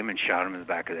poker game and shot him in the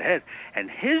back of the head. And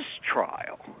his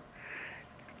trial,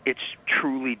 it's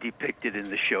truly depicted in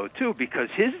the show, too,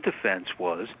 because his defense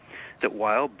was that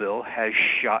Wild Bill has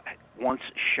once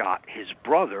shot his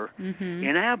brother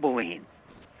in Abilene.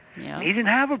 Yeah. He didn't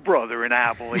have a brother in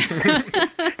Abilene.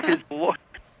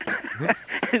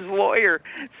 His lawyer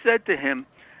said to him,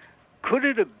 "Could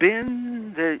it have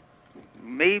been that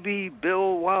maybe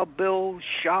Wild Bill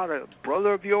shot a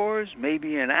brother of yours,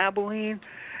 maybe in Abilene?"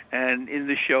 And in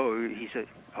the show, he said,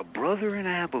 "A brother in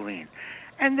Abilene."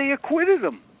 And they acquitted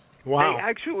him. Wow. They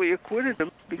actually acquitted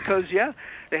him because,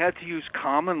 they had to use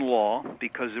common law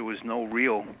because there was no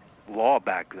real law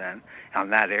back then on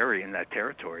that area, in that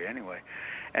territory anyway.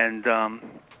 And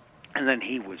then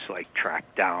he was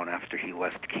tracked down after he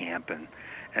left camp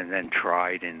and then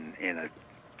tried in a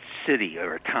city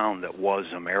or a town that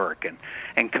was American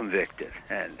and convicted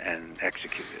and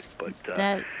executed. But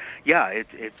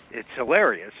it's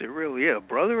hilarious. It really is.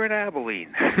 Brother in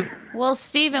Abilene. Well,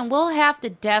 Stephen, we'll have to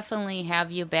definitely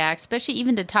have you back, especially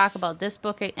even to talk about this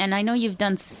book. And I know you've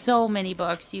done so many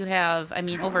books. You have,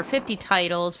 over 50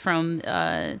 titles from,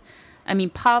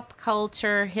 pop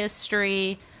culture,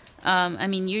 history.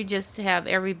 You just have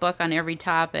every book on every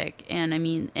topic, and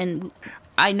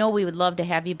I know we would love to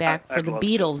have you back for the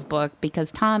Beatles book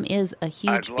because Tom is a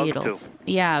huge Beatles.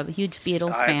 Yeah, a huge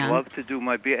Beatles fan. I'd love to do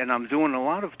and I'm doing a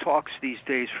lot of talks these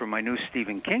days for my new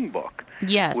Stephen King book.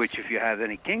 Yes. Which, if you have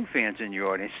any King fans in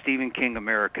your audience, Stephen King,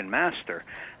 American Master.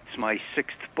 It's my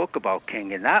 6th book about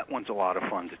King, and that one's a lot of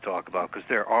fun to talk about because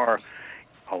there are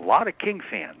a lot of King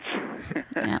fans.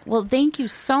 Yeah. Well, thank you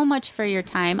so much for your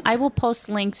time. I will post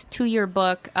links to your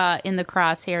book in the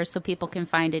crosshairs so people can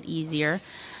find it easier.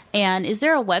 And is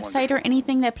there a website or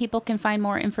anything that people can find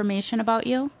more information about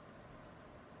you?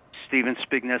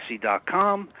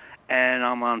 StephenSpignesi.com, and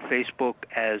I'm on Facebook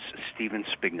as Stephen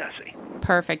Spignesi.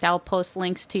 Perfect. I'll post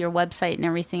links to your website and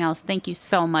everything else. Thank you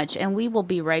so much. And we will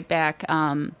be right back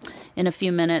in a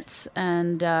few minutes.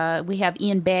 And we have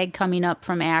Ian Bagg coming up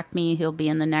from Acme. He'll be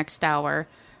in the next hour.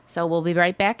 So we'll be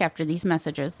right back after these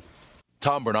messages.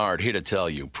 Tom Bernard here to tell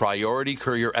you, Priority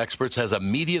Courier Experts has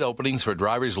immediate openings for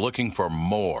drivers looking for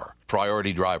more.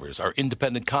 Priority drivers are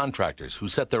independent contractors who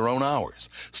set their own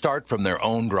hours, start from their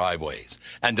own driveways,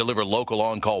 and deliver local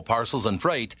on-call parcels and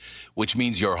freight, which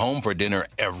means you're home for dinner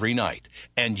every night,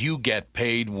 and you get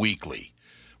paid weekly.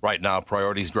 Right now,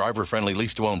 Priority's driver-friendly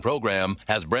lease-to-own program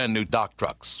has brand new dock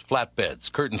trucks,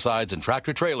 flatbeds, curtain sides, and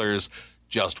tractor trailers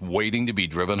just waiting to be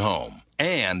driven home.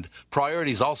 And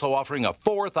Priority is also offering a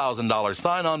 $4,000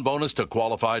 sign-on bonus to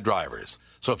qualified drivers.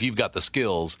 So if you've got the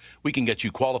skills, we can get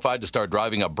you qualified to start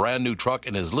driving a brand new truck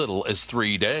in as little as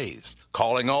 3 days.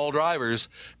 Calling all drivers,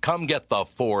 come get the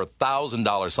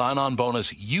 $4,000 sign-on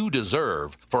bonus you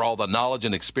deserve for all the knowledge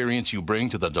and experience you bring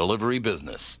to the delivery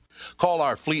business. Call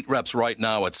our fleet reps right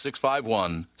now at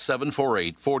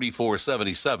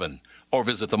 651-748-4477 or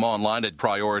visit them online at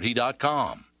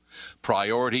priority.com.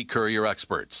 Priority Courier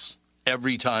Experts.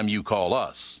 Every time you call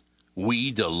us, we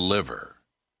deliver.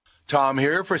 Tom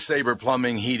here for Sabre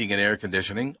Plumbing, Heating, and Air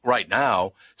Conditioning. Right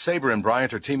now, Sabre and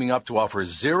Bryant are teaming up to offer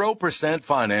 0%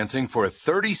 financing for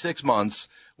 36 months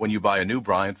when you buy a new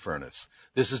Bryant furnace.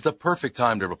 This is the perfect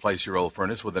time to replace your old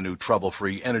furnace with a new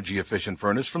trouble-free, energy-efficient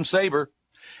furnace from Sabre.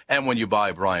 And when you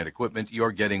buy Bryant equipment,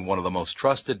 you're getting one of the most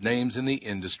trusted names in the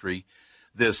industry.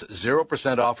 This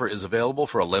 0% offer is available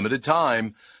for a limited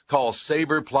time. Call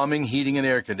Sabre Plumbing, Heating, and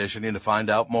Air Conditioning to find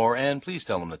out more, and please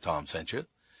tell them that Tom sent you.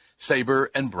 Sabre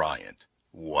and Bryant,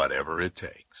 whatever it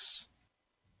takes.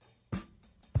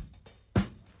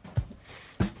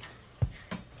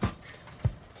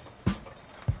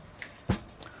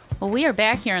 Well, we are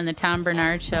back here on the Tom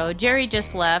Bernard Show. Jerry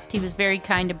just left. He was very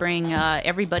kind to bring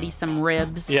everybody some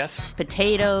ribs. Yes.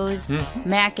 Potatoes,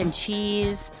 mac and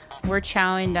cheese. We're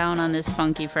chowing down on this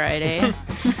Funky Friday.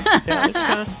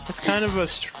 Yeah, it's kind of a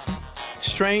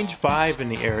strange vibe in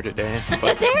the air today.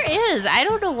 But There is. I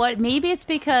don't know what. Maybe it's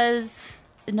because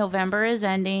November is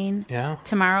ending. Yeah.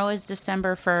 Tomorrow is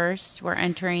December 1st. We're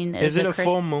entering. Is it a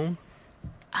full moon?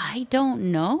 I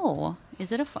don't know.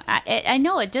 Is it a? I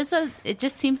know it just. It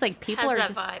just seems like people Has are that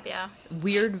just vibe, yeah.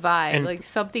 weird vibe, And- like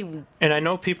something. And I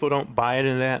know people don't buy it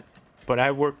in that, but I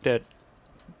worked at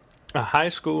a high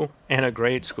school and a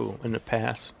grade school in the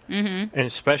past, and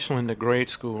especially in the grade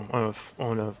school on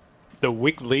the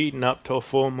week leading up to a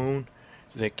full moon,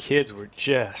 the kids were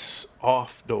just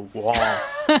off the wall.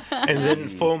 And then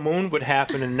full moon would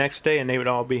happen the next day, and they would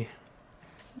all be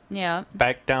Yeah.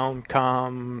 back down,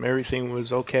 calm. Everything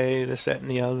was okay. This, that, and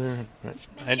the other.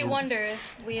 Makes you wonder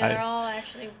if we are all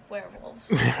actually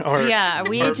werewolves. Or, Yeah, are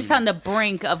we or- just on the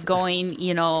brink of going,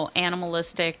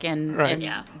 animalistic and, Right. and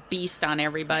Yeah. beast on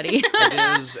everybody?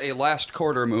 It is a last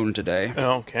quarter moon today,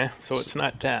 Oh, okay, so it's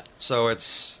not that. so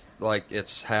it's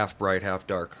half bright, half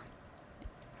dark.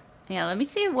 Yeah, let me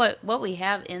see what we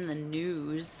have in the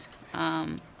news.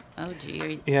 Oh,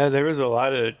 geez. Yeah, there was a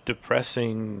lot of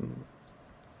depressing.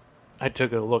 I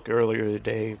took a look earlier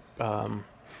today.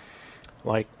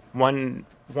 Like one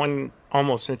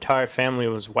almost entire family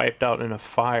was wiped out in a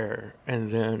fire,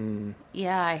 and then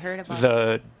Yeah, I heard about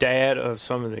the dad of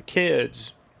some of the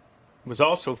kids was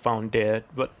also found dead.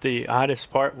 But the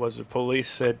oddest part was the police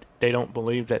said they don't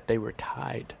believe that they were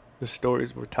tied. The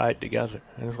stories were tied together.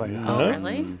 And it's like, huh? Oh,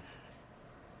 really?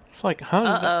 It's like, huh?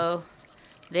 Is that- Uh-oh.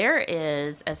 There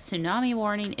is a tsunami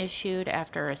warning issued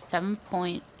after a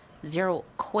 7.0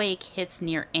 quake hits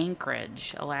near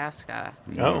Anchorage, Alaska.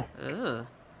 Oh, Ugh.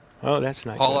 oh, that's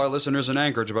not All good. our listeners in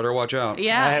Anchorage better watch out.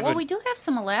 Yeah, well, haven't- we do have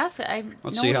some Alaska.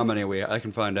 Let's see how many I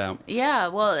can find out. Yeah,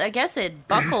 well, I guess it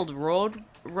buckled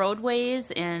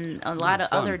roadways and a lot of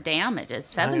fun. other damages.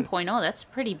 7.0, that's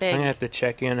pretty I'm gonna big. have to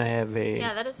check in. I have a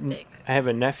Yeah, that is big. I have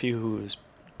a nephew who's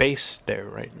based there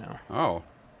right now. Oh.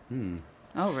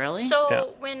 Oh, really? So Yeah.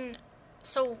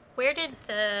 where did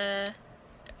the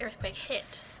earthquake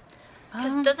hit?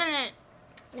 Because Um, doesn't it,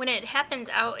 when it happens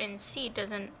out in sea,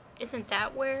 isn't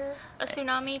that where a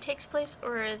tsunami takes place,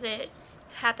 or is it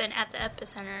happen at the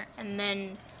epicenter and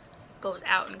then goes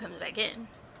out and comes back in?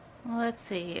 Well, let's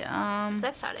see. 'Cause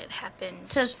I thought it happened.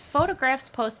 It says photographs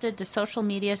posted to social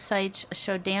media sites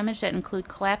show damage that include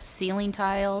collapsed ceiling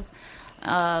tiles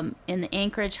in the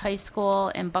Anchorage High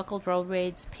School and buckled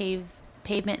roadways,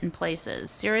 pavement in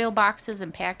places. Cereal boxes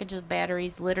and packages of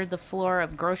batteries littered the floor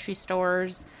of grocery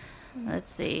stores. Let's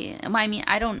see. I mean,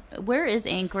 where is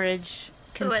Anchorage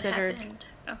So it considered? happened.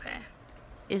 Okay.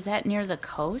 Is that near the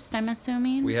coast, I'm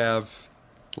assuming? We have.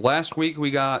 Last week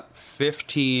we got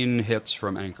 15 hits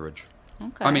from Anchorage.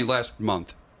 Okay. I mean, last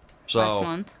month. So Last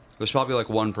month. there's probably like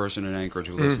one person in Anchorage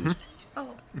who listens.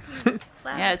 Oh.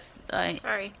 Wow. Yeah, it's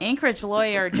Sorry. Anchorage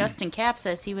lawyer Justin Kapp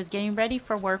says he was getting ready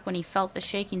for work when he felt the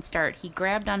shaking start. He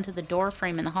grabbed onto the door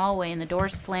frame in the hallway, and the door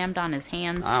slammed on his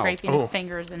hands, Ow. scraping Oh. his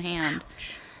fingers and hand.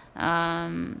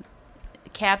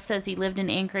 Kapp says he lived in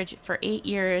Anchorage for 8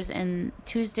 years, and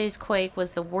Tuesday's quake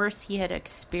was the worst he had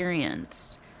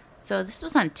experienced. So this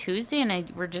was on Tuesday,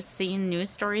 and we're just seeing news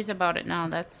stories about it now.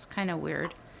 That's kind of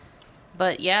weird.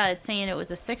 But yeah, it's saying it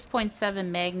was a 6.7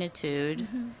 magnitude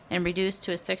and reduced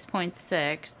to a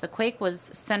 6.6. The quake was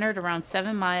centered around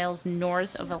 7 miles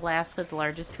north of Alaska's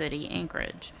largest city,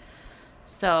 Anchorage.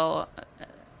 So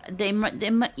they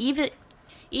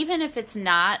even if it's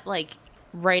not like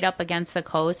right up against the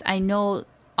coast, I know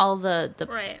all the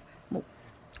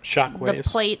shockwaves, the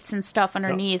plates and stuff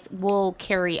underneath will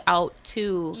carry out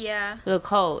to the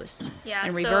coast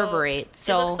and reverberate.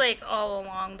 So it looks like all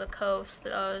along the coast,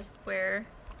 those where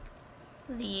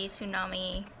the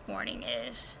tsunami warning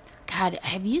is. God,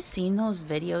 have you seen those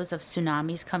videos of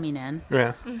tsunamis coming in?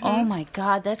 Yeah. Oh my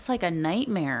God, that's like a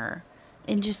nightmare.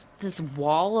 And just this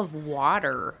wall of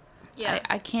water. Yeah.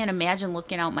 I can't imagine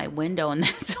looking out my window and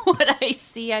that's what I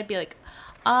see. I'd be like,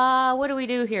 what do we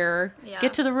do here? Yeah.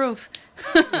 Get to the roof.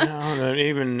 No,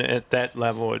 even at that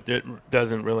level, it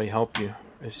doesn't really help you.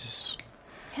 It's just...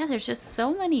 Yeah, there's just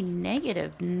so many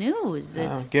negative news.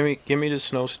 It's... give me the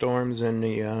snowstorms and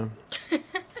the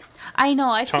I know.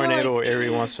 I tornado feel like every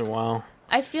once in a while.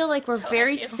 I feel like we're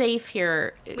very safe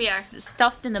here. We are.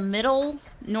 Stuffed in the middle,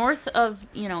 north of,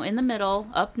 in the middle,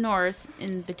 up north,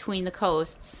 in between the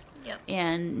coasts. Yep.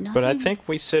 And nothing... But I think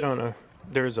we sit on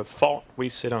there's a fault we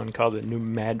sit on called the New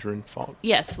Madron Fault.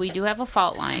 Yes, we do have a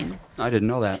fault line. I didn't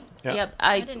know that. Yep.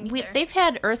 didn't either. They've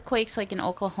had earthquakes like in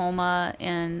Oklahoma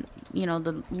and,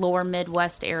 the lower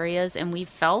Midwest areas, and we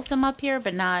felt them up here,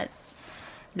 but not...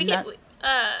 When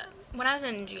I was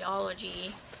in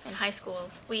geology in high school,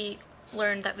 we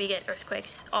learned that we get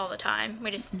earthquakes all the time.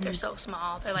 They're so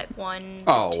small. They're like 1s and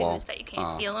 2s that you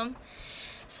can't feel them.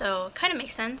 So it kind of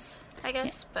makes sense, I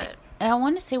guess, but... I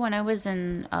want to say when I was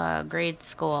in grade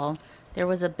school, there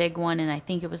was a big one, and I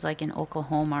think it was like in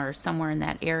Oklahoma or somewhere in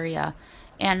that area.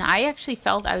 And I actually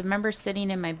I remember sitting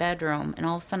in my bedroom, and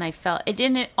all of a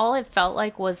sudden all it felt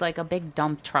like was like a big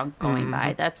dump truck going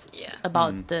by. That's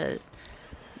about the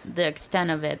extent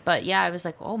of it. But yeah, I was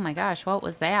like, oh my gosh, what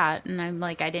was that? And I'm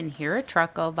like, I didn't hear a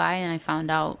truck go by, and I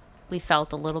found out we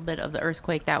felt a little bit of the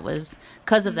earthquake that was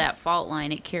because of that fault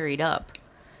line it carried up.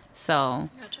 So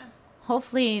Gotcha.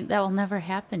 Hopefully that will never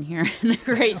happen here in the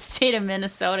great state of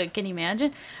Minnesota. Can you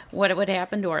imagine what would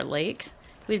happen to our lakes?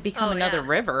 We'd become another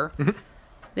river.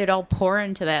 They'd all pour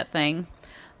into that thing.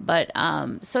 But,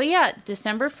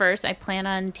 December 1st, I plan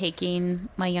on taking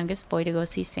my youngest boy to go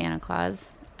see Santa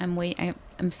Claus.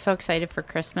 I'm so excited for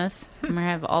Christmas. I'm going to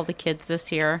have all the kids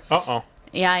this year. Uh-oh.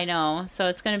 Yeah, I know. So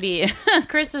it's going to be,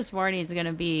 Christmas morning is going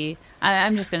to be,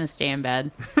 I'm just going to stay in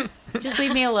bed. Just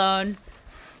leave me alone.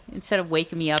 Instead of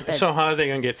waking me up at... So how are they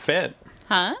going to get fed?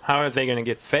 Huh? How are they going to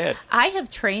get fed? I have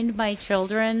trained my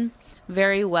children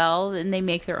very well, and they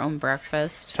make their own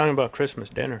breakfast. Talking about Christmas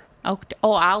dinner. Oh,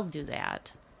 I'll do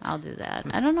that. I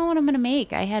don't know what I'm going to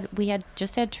make. We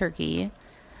just had turkey.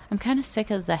 I'm kind of sick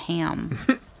of the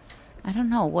ham. I don't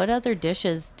know. What other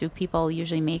dishes do people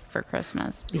usually make for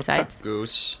Christmas besides...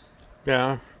 Goose.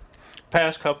 Yeah.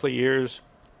 Past couple of years,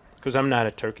 because I'm not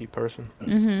a turkey person.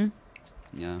 Mm-hmm.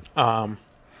 Yeah.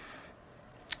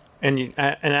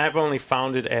 And I've only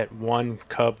found it at one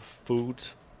Cub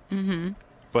Foods. Mm-hmm.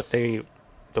 But the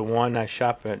one I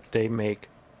shop at, they make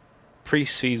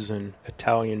pre-seasoned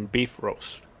Italian beef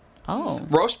roast. Oh.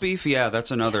 Roast beef, yeah, that's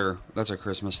a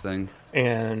Christmas thing.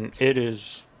 And it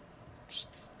is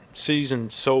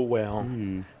seasoned so well.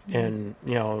 Mm. And,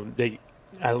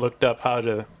 I looked up how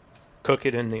to cook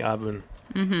it in the oven.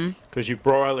 Mm-hmm. Because you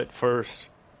broil it first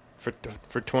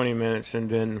for 20 minutes, and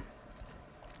then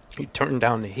you turn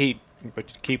down the heat, but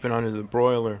you keep it under the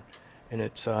broiler, and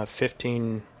it's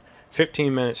 15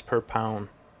 minutes per pound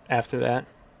after that.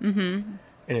 Mm-hmm.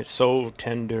 And it's so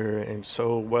tender and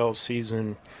so well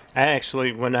seasoned. I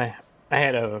actually, when I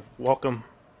had a welcome,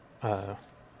 a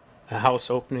house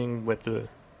opening with the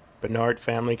Bernard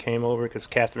family came over, because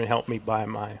Catherine helped me buy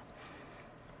my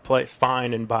place,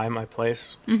 find and buy my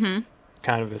place. Mm-hmm.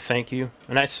 Kind of a thank you.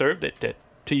 And I served it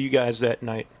to you guys that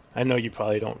night. I know you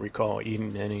probably don't recall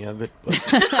eating any of it. But.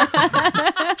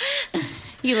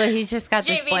 He's just got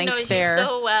this JV blank knows stare. You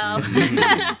so well.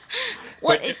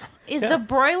 The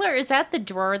broiler, is that the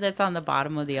drawer that's on the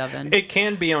bottom of the oven? It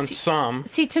can be on some.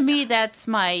 See, to me, that's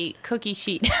my cookie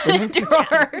sheet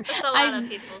drawer. It's a lot of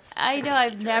people's. I know,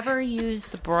 I've never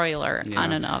used the broiler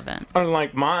on an oven.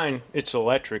 Unlike mine, it's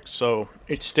electric, so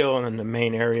it's still in the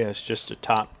main area. It's just the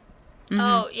top. Mm-hmm.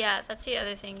 Oh, yeah, that's the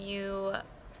other thing. You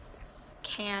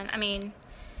can,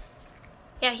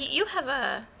 Yeah, you have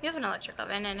an electric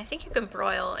oven, and I think you can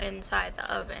broil inside the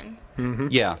oven. Mm-hmm.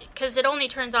 Yeah. Because it only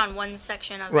turns on one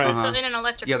section of right. So in an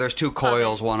electric yeah, there's 2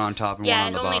 coils, oven, one on top and one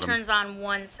on the bottom. Yeah, it only turns on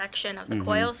one section of the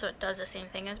coil, so it does the same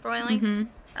thing as broiling.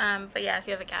 But yeah, if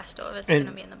you have a gas stove, it's going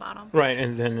to be in the bottom. Right,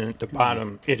 and then at the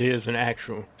bottom, it is an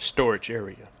actual storage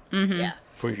area. Yeah.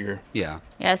 For your... Yeah.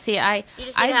 Yeah, see, You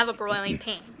just need to have a broiling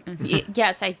pan.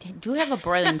 Yes, I do have a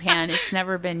broiling pan. It's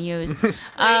never been used.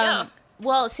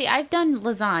 Well, see, I've done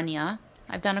lasagna.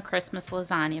 I've done a Christmas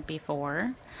lasagna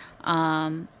before.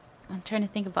 I'm trying to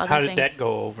think of other things. How did that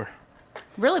go over?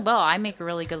 Really well. I make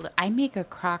a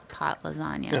crock pot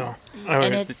lasagna. No,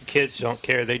 and the kids don't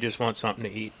care. They just want something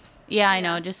to eat. Yeah, I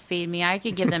know. Just feed me. I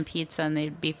could give them pizza and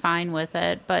they'd be fine with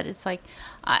it. But it's like,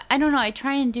 I don't know. I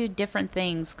try and do different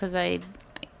things because I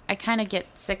kind of get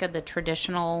sick of the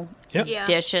traditional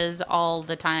dishes all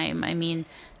the time. I mean,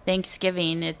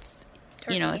 Thanksgiving, it's,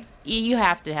 turkey. You know, you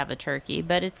have to have a turkey,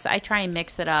 but I try and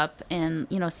mix it up. And,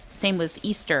 you know, same with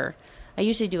Easter. I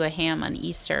usually do a ham on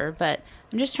Easter, but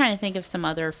I'm just trying to think of some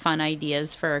other fun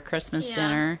ideas for a Christmas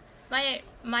dinner.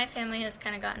 My family has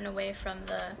kind of gotten away from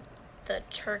the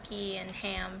turkey and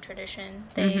ham tradition.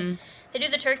 They do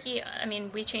the turkey. I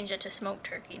mean, we changed it to smoked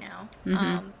turkey now.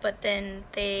 But then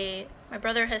my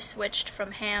brother has switched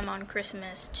from ham on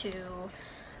Christmas to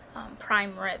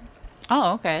prime rib.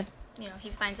 Oh, okay. You know, he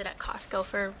finds it at Costco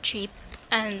for cheap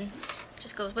and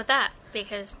just goes with that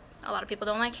because a lot of people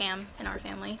don't like ham in our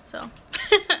family. So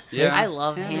yeah, I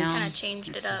love ham. Just kind of changed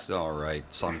it up. It's all right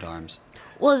sometimes.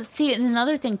 Well, see, and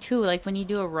another thing too, like when you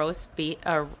do a roast beef,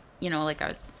 you know, like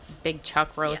a big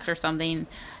chuck roast or something.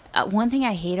 One thing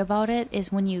I hate about it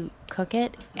is when you cook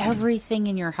it, everything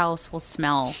in your house will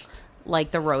smell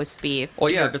like the roast beef.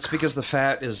 Well, yeah, it's because the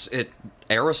fat it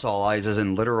aerosolizes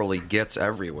and literally gets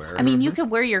everywhere. I mean, you could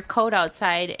wear your coat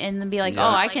outside and then be like,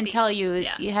 "Oh, I can tell you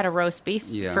you had a roast beef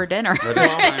for dinner." That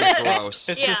is kind of gross.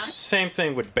 It's the same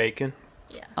thing with bacon.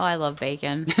 Yeah. Oh, I love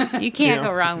bacon. You can't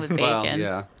go wrong with bacon. Well,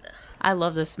 yeah. I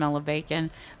love the smell of bacon.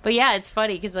 But yeah, it's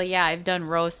funny because I've done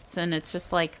roasts and it's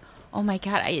just like, oh my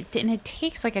God. And it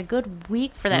takes like a good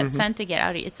week for that scent to get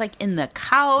out. It's like in the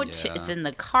couch. Yeah. It's in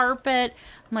the carpet.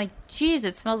 I'm like, geez,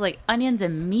 it smells like onions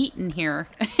and meat in here,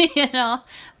 you know?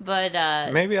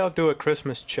 But maybe I'll do a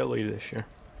Christmas chili this year.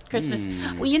 Christmas.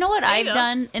 Well, you know what I've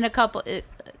done in a couple...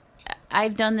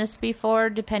 I've done this before,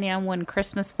 depending on when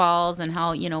Christmas falls and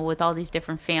how, you know, with all these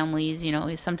different families, you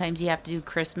know, sometimes you have to do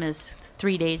Christmas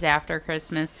 3 days after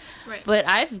Christmas. Right. But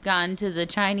I've gone to the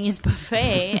Chinese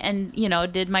buffet and, you know,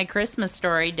 did my Christmas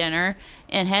story dinner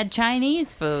and had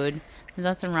Chinese food. There's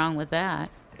nothing wrong with that.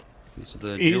 It's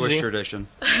the Jewish tradition.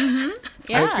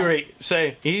 Yeah. I was going to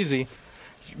say, easy.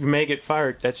 You may get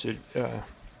fired. That's a...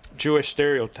 Jewish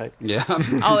stereotype. Yeah.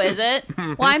 Oh, is it?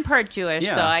 Well, I'm part Jewish,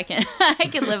 so I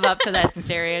can live up to that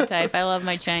stereotype. I love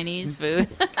my Chinese food.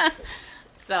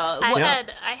 So I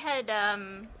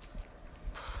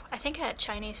think I had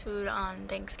Chinese food on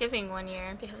Thanksgiving one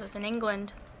year because I was in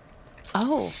England.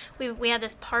 Oh. We had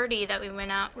this party that we went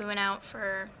out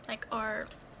for like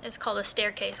it's called a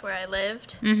staircase where I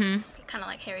lived. It's kind of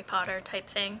like Harry Potter type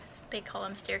things. They call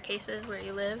them staircases where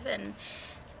you live, and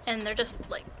they're just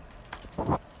like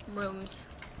rooms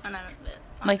and then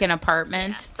like an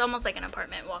apartment. Yeah, it's almost like an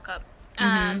apartment walk up.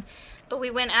 But we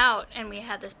went out and we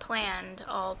had this planned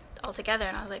all together,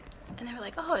 and I was like, and they were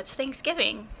like, oh, it's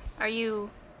Thanksgiving, are you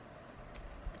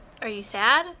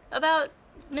sad about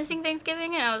missing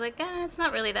Thanksgiving? And I was like, it's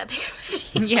not really that big of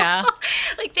a deal. Yeah.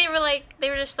 Like they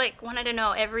were just like wanted to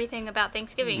know everything about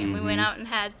Thanksgiving, and we went out and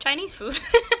had Chinese food.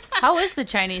 How is the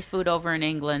Chinese food over in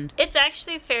England? It's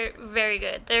actually very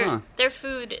good. Their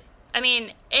food, I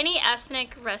mean, any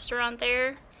ethnic restaurant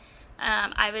there,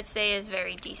 I would say is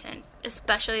very decent,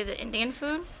 especially the Indian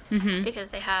food,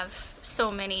 because they have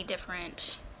so many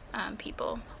different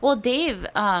people. Well, Dave,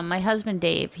 my husband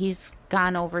Dave, he's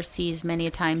gone overseas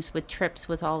many times with trips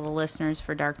with all the listeners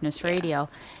for Darkness Radio,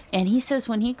 and he says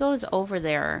when he goes over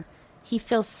there, he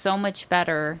feels so much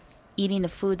better eating the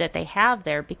food that they have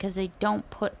there because they don't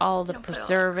put all the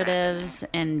preservatives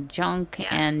and junk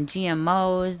and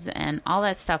GMOs and all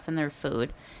that stuff in their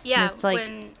food. Yeah, and it's like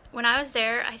when I was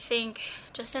there, I think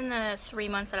just in the 3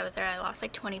 months that I was there, I lost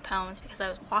like 20 pounds because I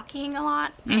was walking a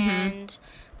lot, and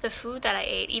the food that I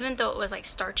ate, even though it was like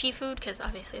starchy food, because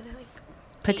obviously they like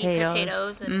eat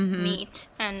potatoes and meat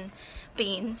and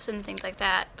beans and things like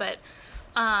that, but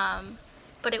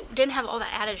it didn't have all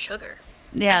the added sugar.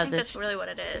 Yeah, I think that's really what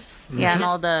it is. Yeah, and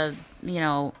all the, you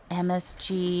know,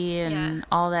 MSG and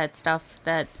all that stuff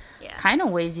that kind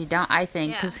of weighs you down, I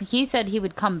think. Because he said he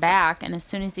would come back, and as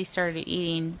soon as he started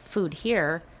eating food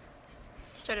here,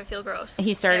 started to feel gross.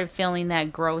 He started feeling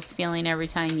that gross feeling every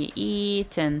time you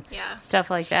eat and stuff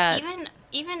like that.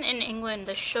 Even in England,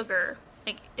 the sugar,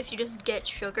 like if you just get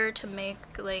sugar to make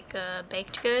like a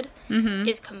baked good,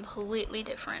 is completely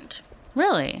different.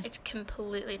 Really? It's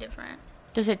completely different.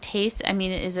 Does it taste? I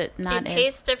mean, is it not? It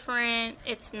tastes different.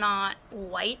 It's not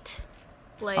white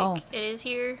like it is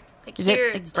here. Like is here,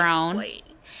 it's it's brown. Like white.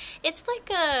 It's like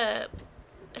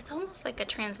it's almost like a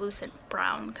translucent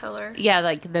brown color. Yeah,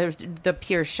 like the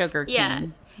pure sugar cane. Yeah,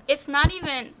 it's not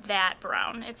even that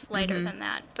brown. It's lighter than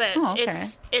that, but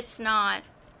it's not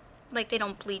like they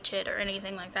don't bleach it or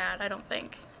anything like that. I don't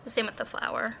think. The same with the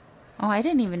flour. Oh, I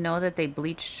didn't even know that they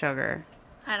bleached sugar.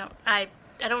 I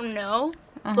don't know,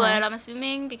 but I'm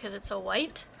assuming because it's so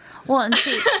white. Well, and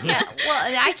see,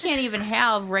 I can't even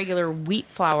have regular wheat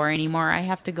flour anymore. I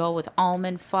have to go with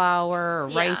almond flour or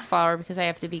rice flour because I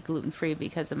have to be gluten-free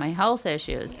because of my health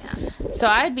issues. Yeah. So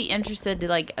I'd be interested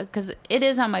to, because it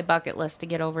is on my bucket list to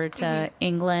get over to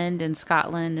England and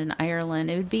Scotland and Ireland.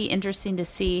 It would be interesting to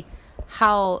see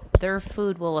how their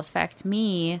food will affect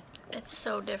me. It's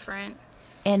so different.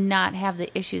 And not have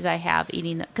the issues I have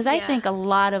eating them. Because I think a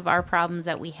lot of our problems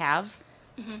that we have,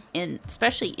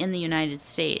 especially in the United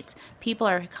States, people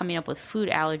are coming up with food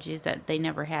allergies that they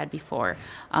never had before.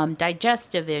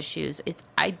 Digestive issues.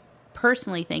 I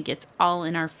personally think it's all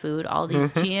in our food. All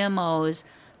these GMOs,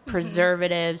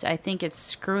 preservatives. I think it's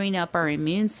screwing up our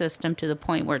immune system to the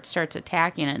point where it starts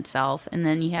attacking itself. And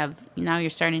then now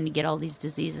you're starting to get all these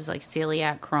diseases like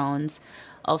celiac, Crohn's,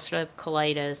 ulcerative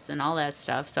colitis, and all that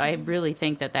stuff. So I really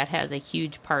think that has a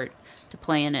huge part to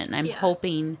play in it. And I'm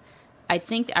hoping...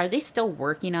 are they still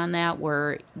working on that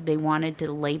where they wanted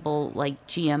to label like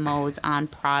GMOs on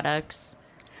products?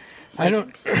 I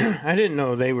didn't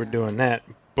know they were doing that,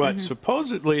 but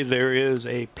supposedly there is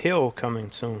a pill coming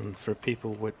soon for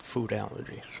people with food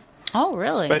allergies. Oh,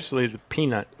 really? Especially the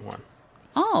peanut one.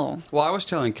 Oh. Well, I was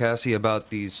telling Cassie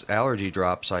about these allergy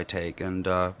drops I take, and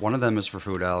one of them is for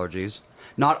food allergies.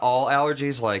 Not all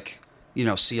allergies, like...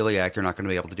 celiac, you're not going to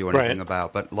be able to do anything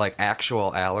about, but like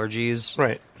actual allergies.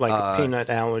 Right. Like a peanut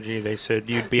allergy, they said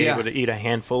you'd be able to eat a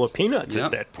handful of peanuts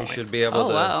at that point. You should be able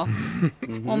to. Oh, wow.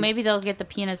 Well, maybe they'll get the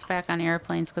peanuts back on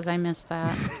airplanes because I missed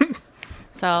that.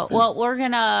 So, we're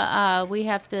going to, we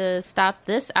have to stop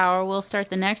this hour. We'll start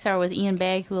the next hour with Ian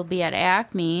Bagg, who will be at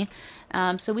Acme.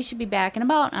 So we should be back in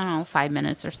about, 5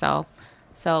 minutes or so.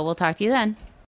 So we'll talk to you then.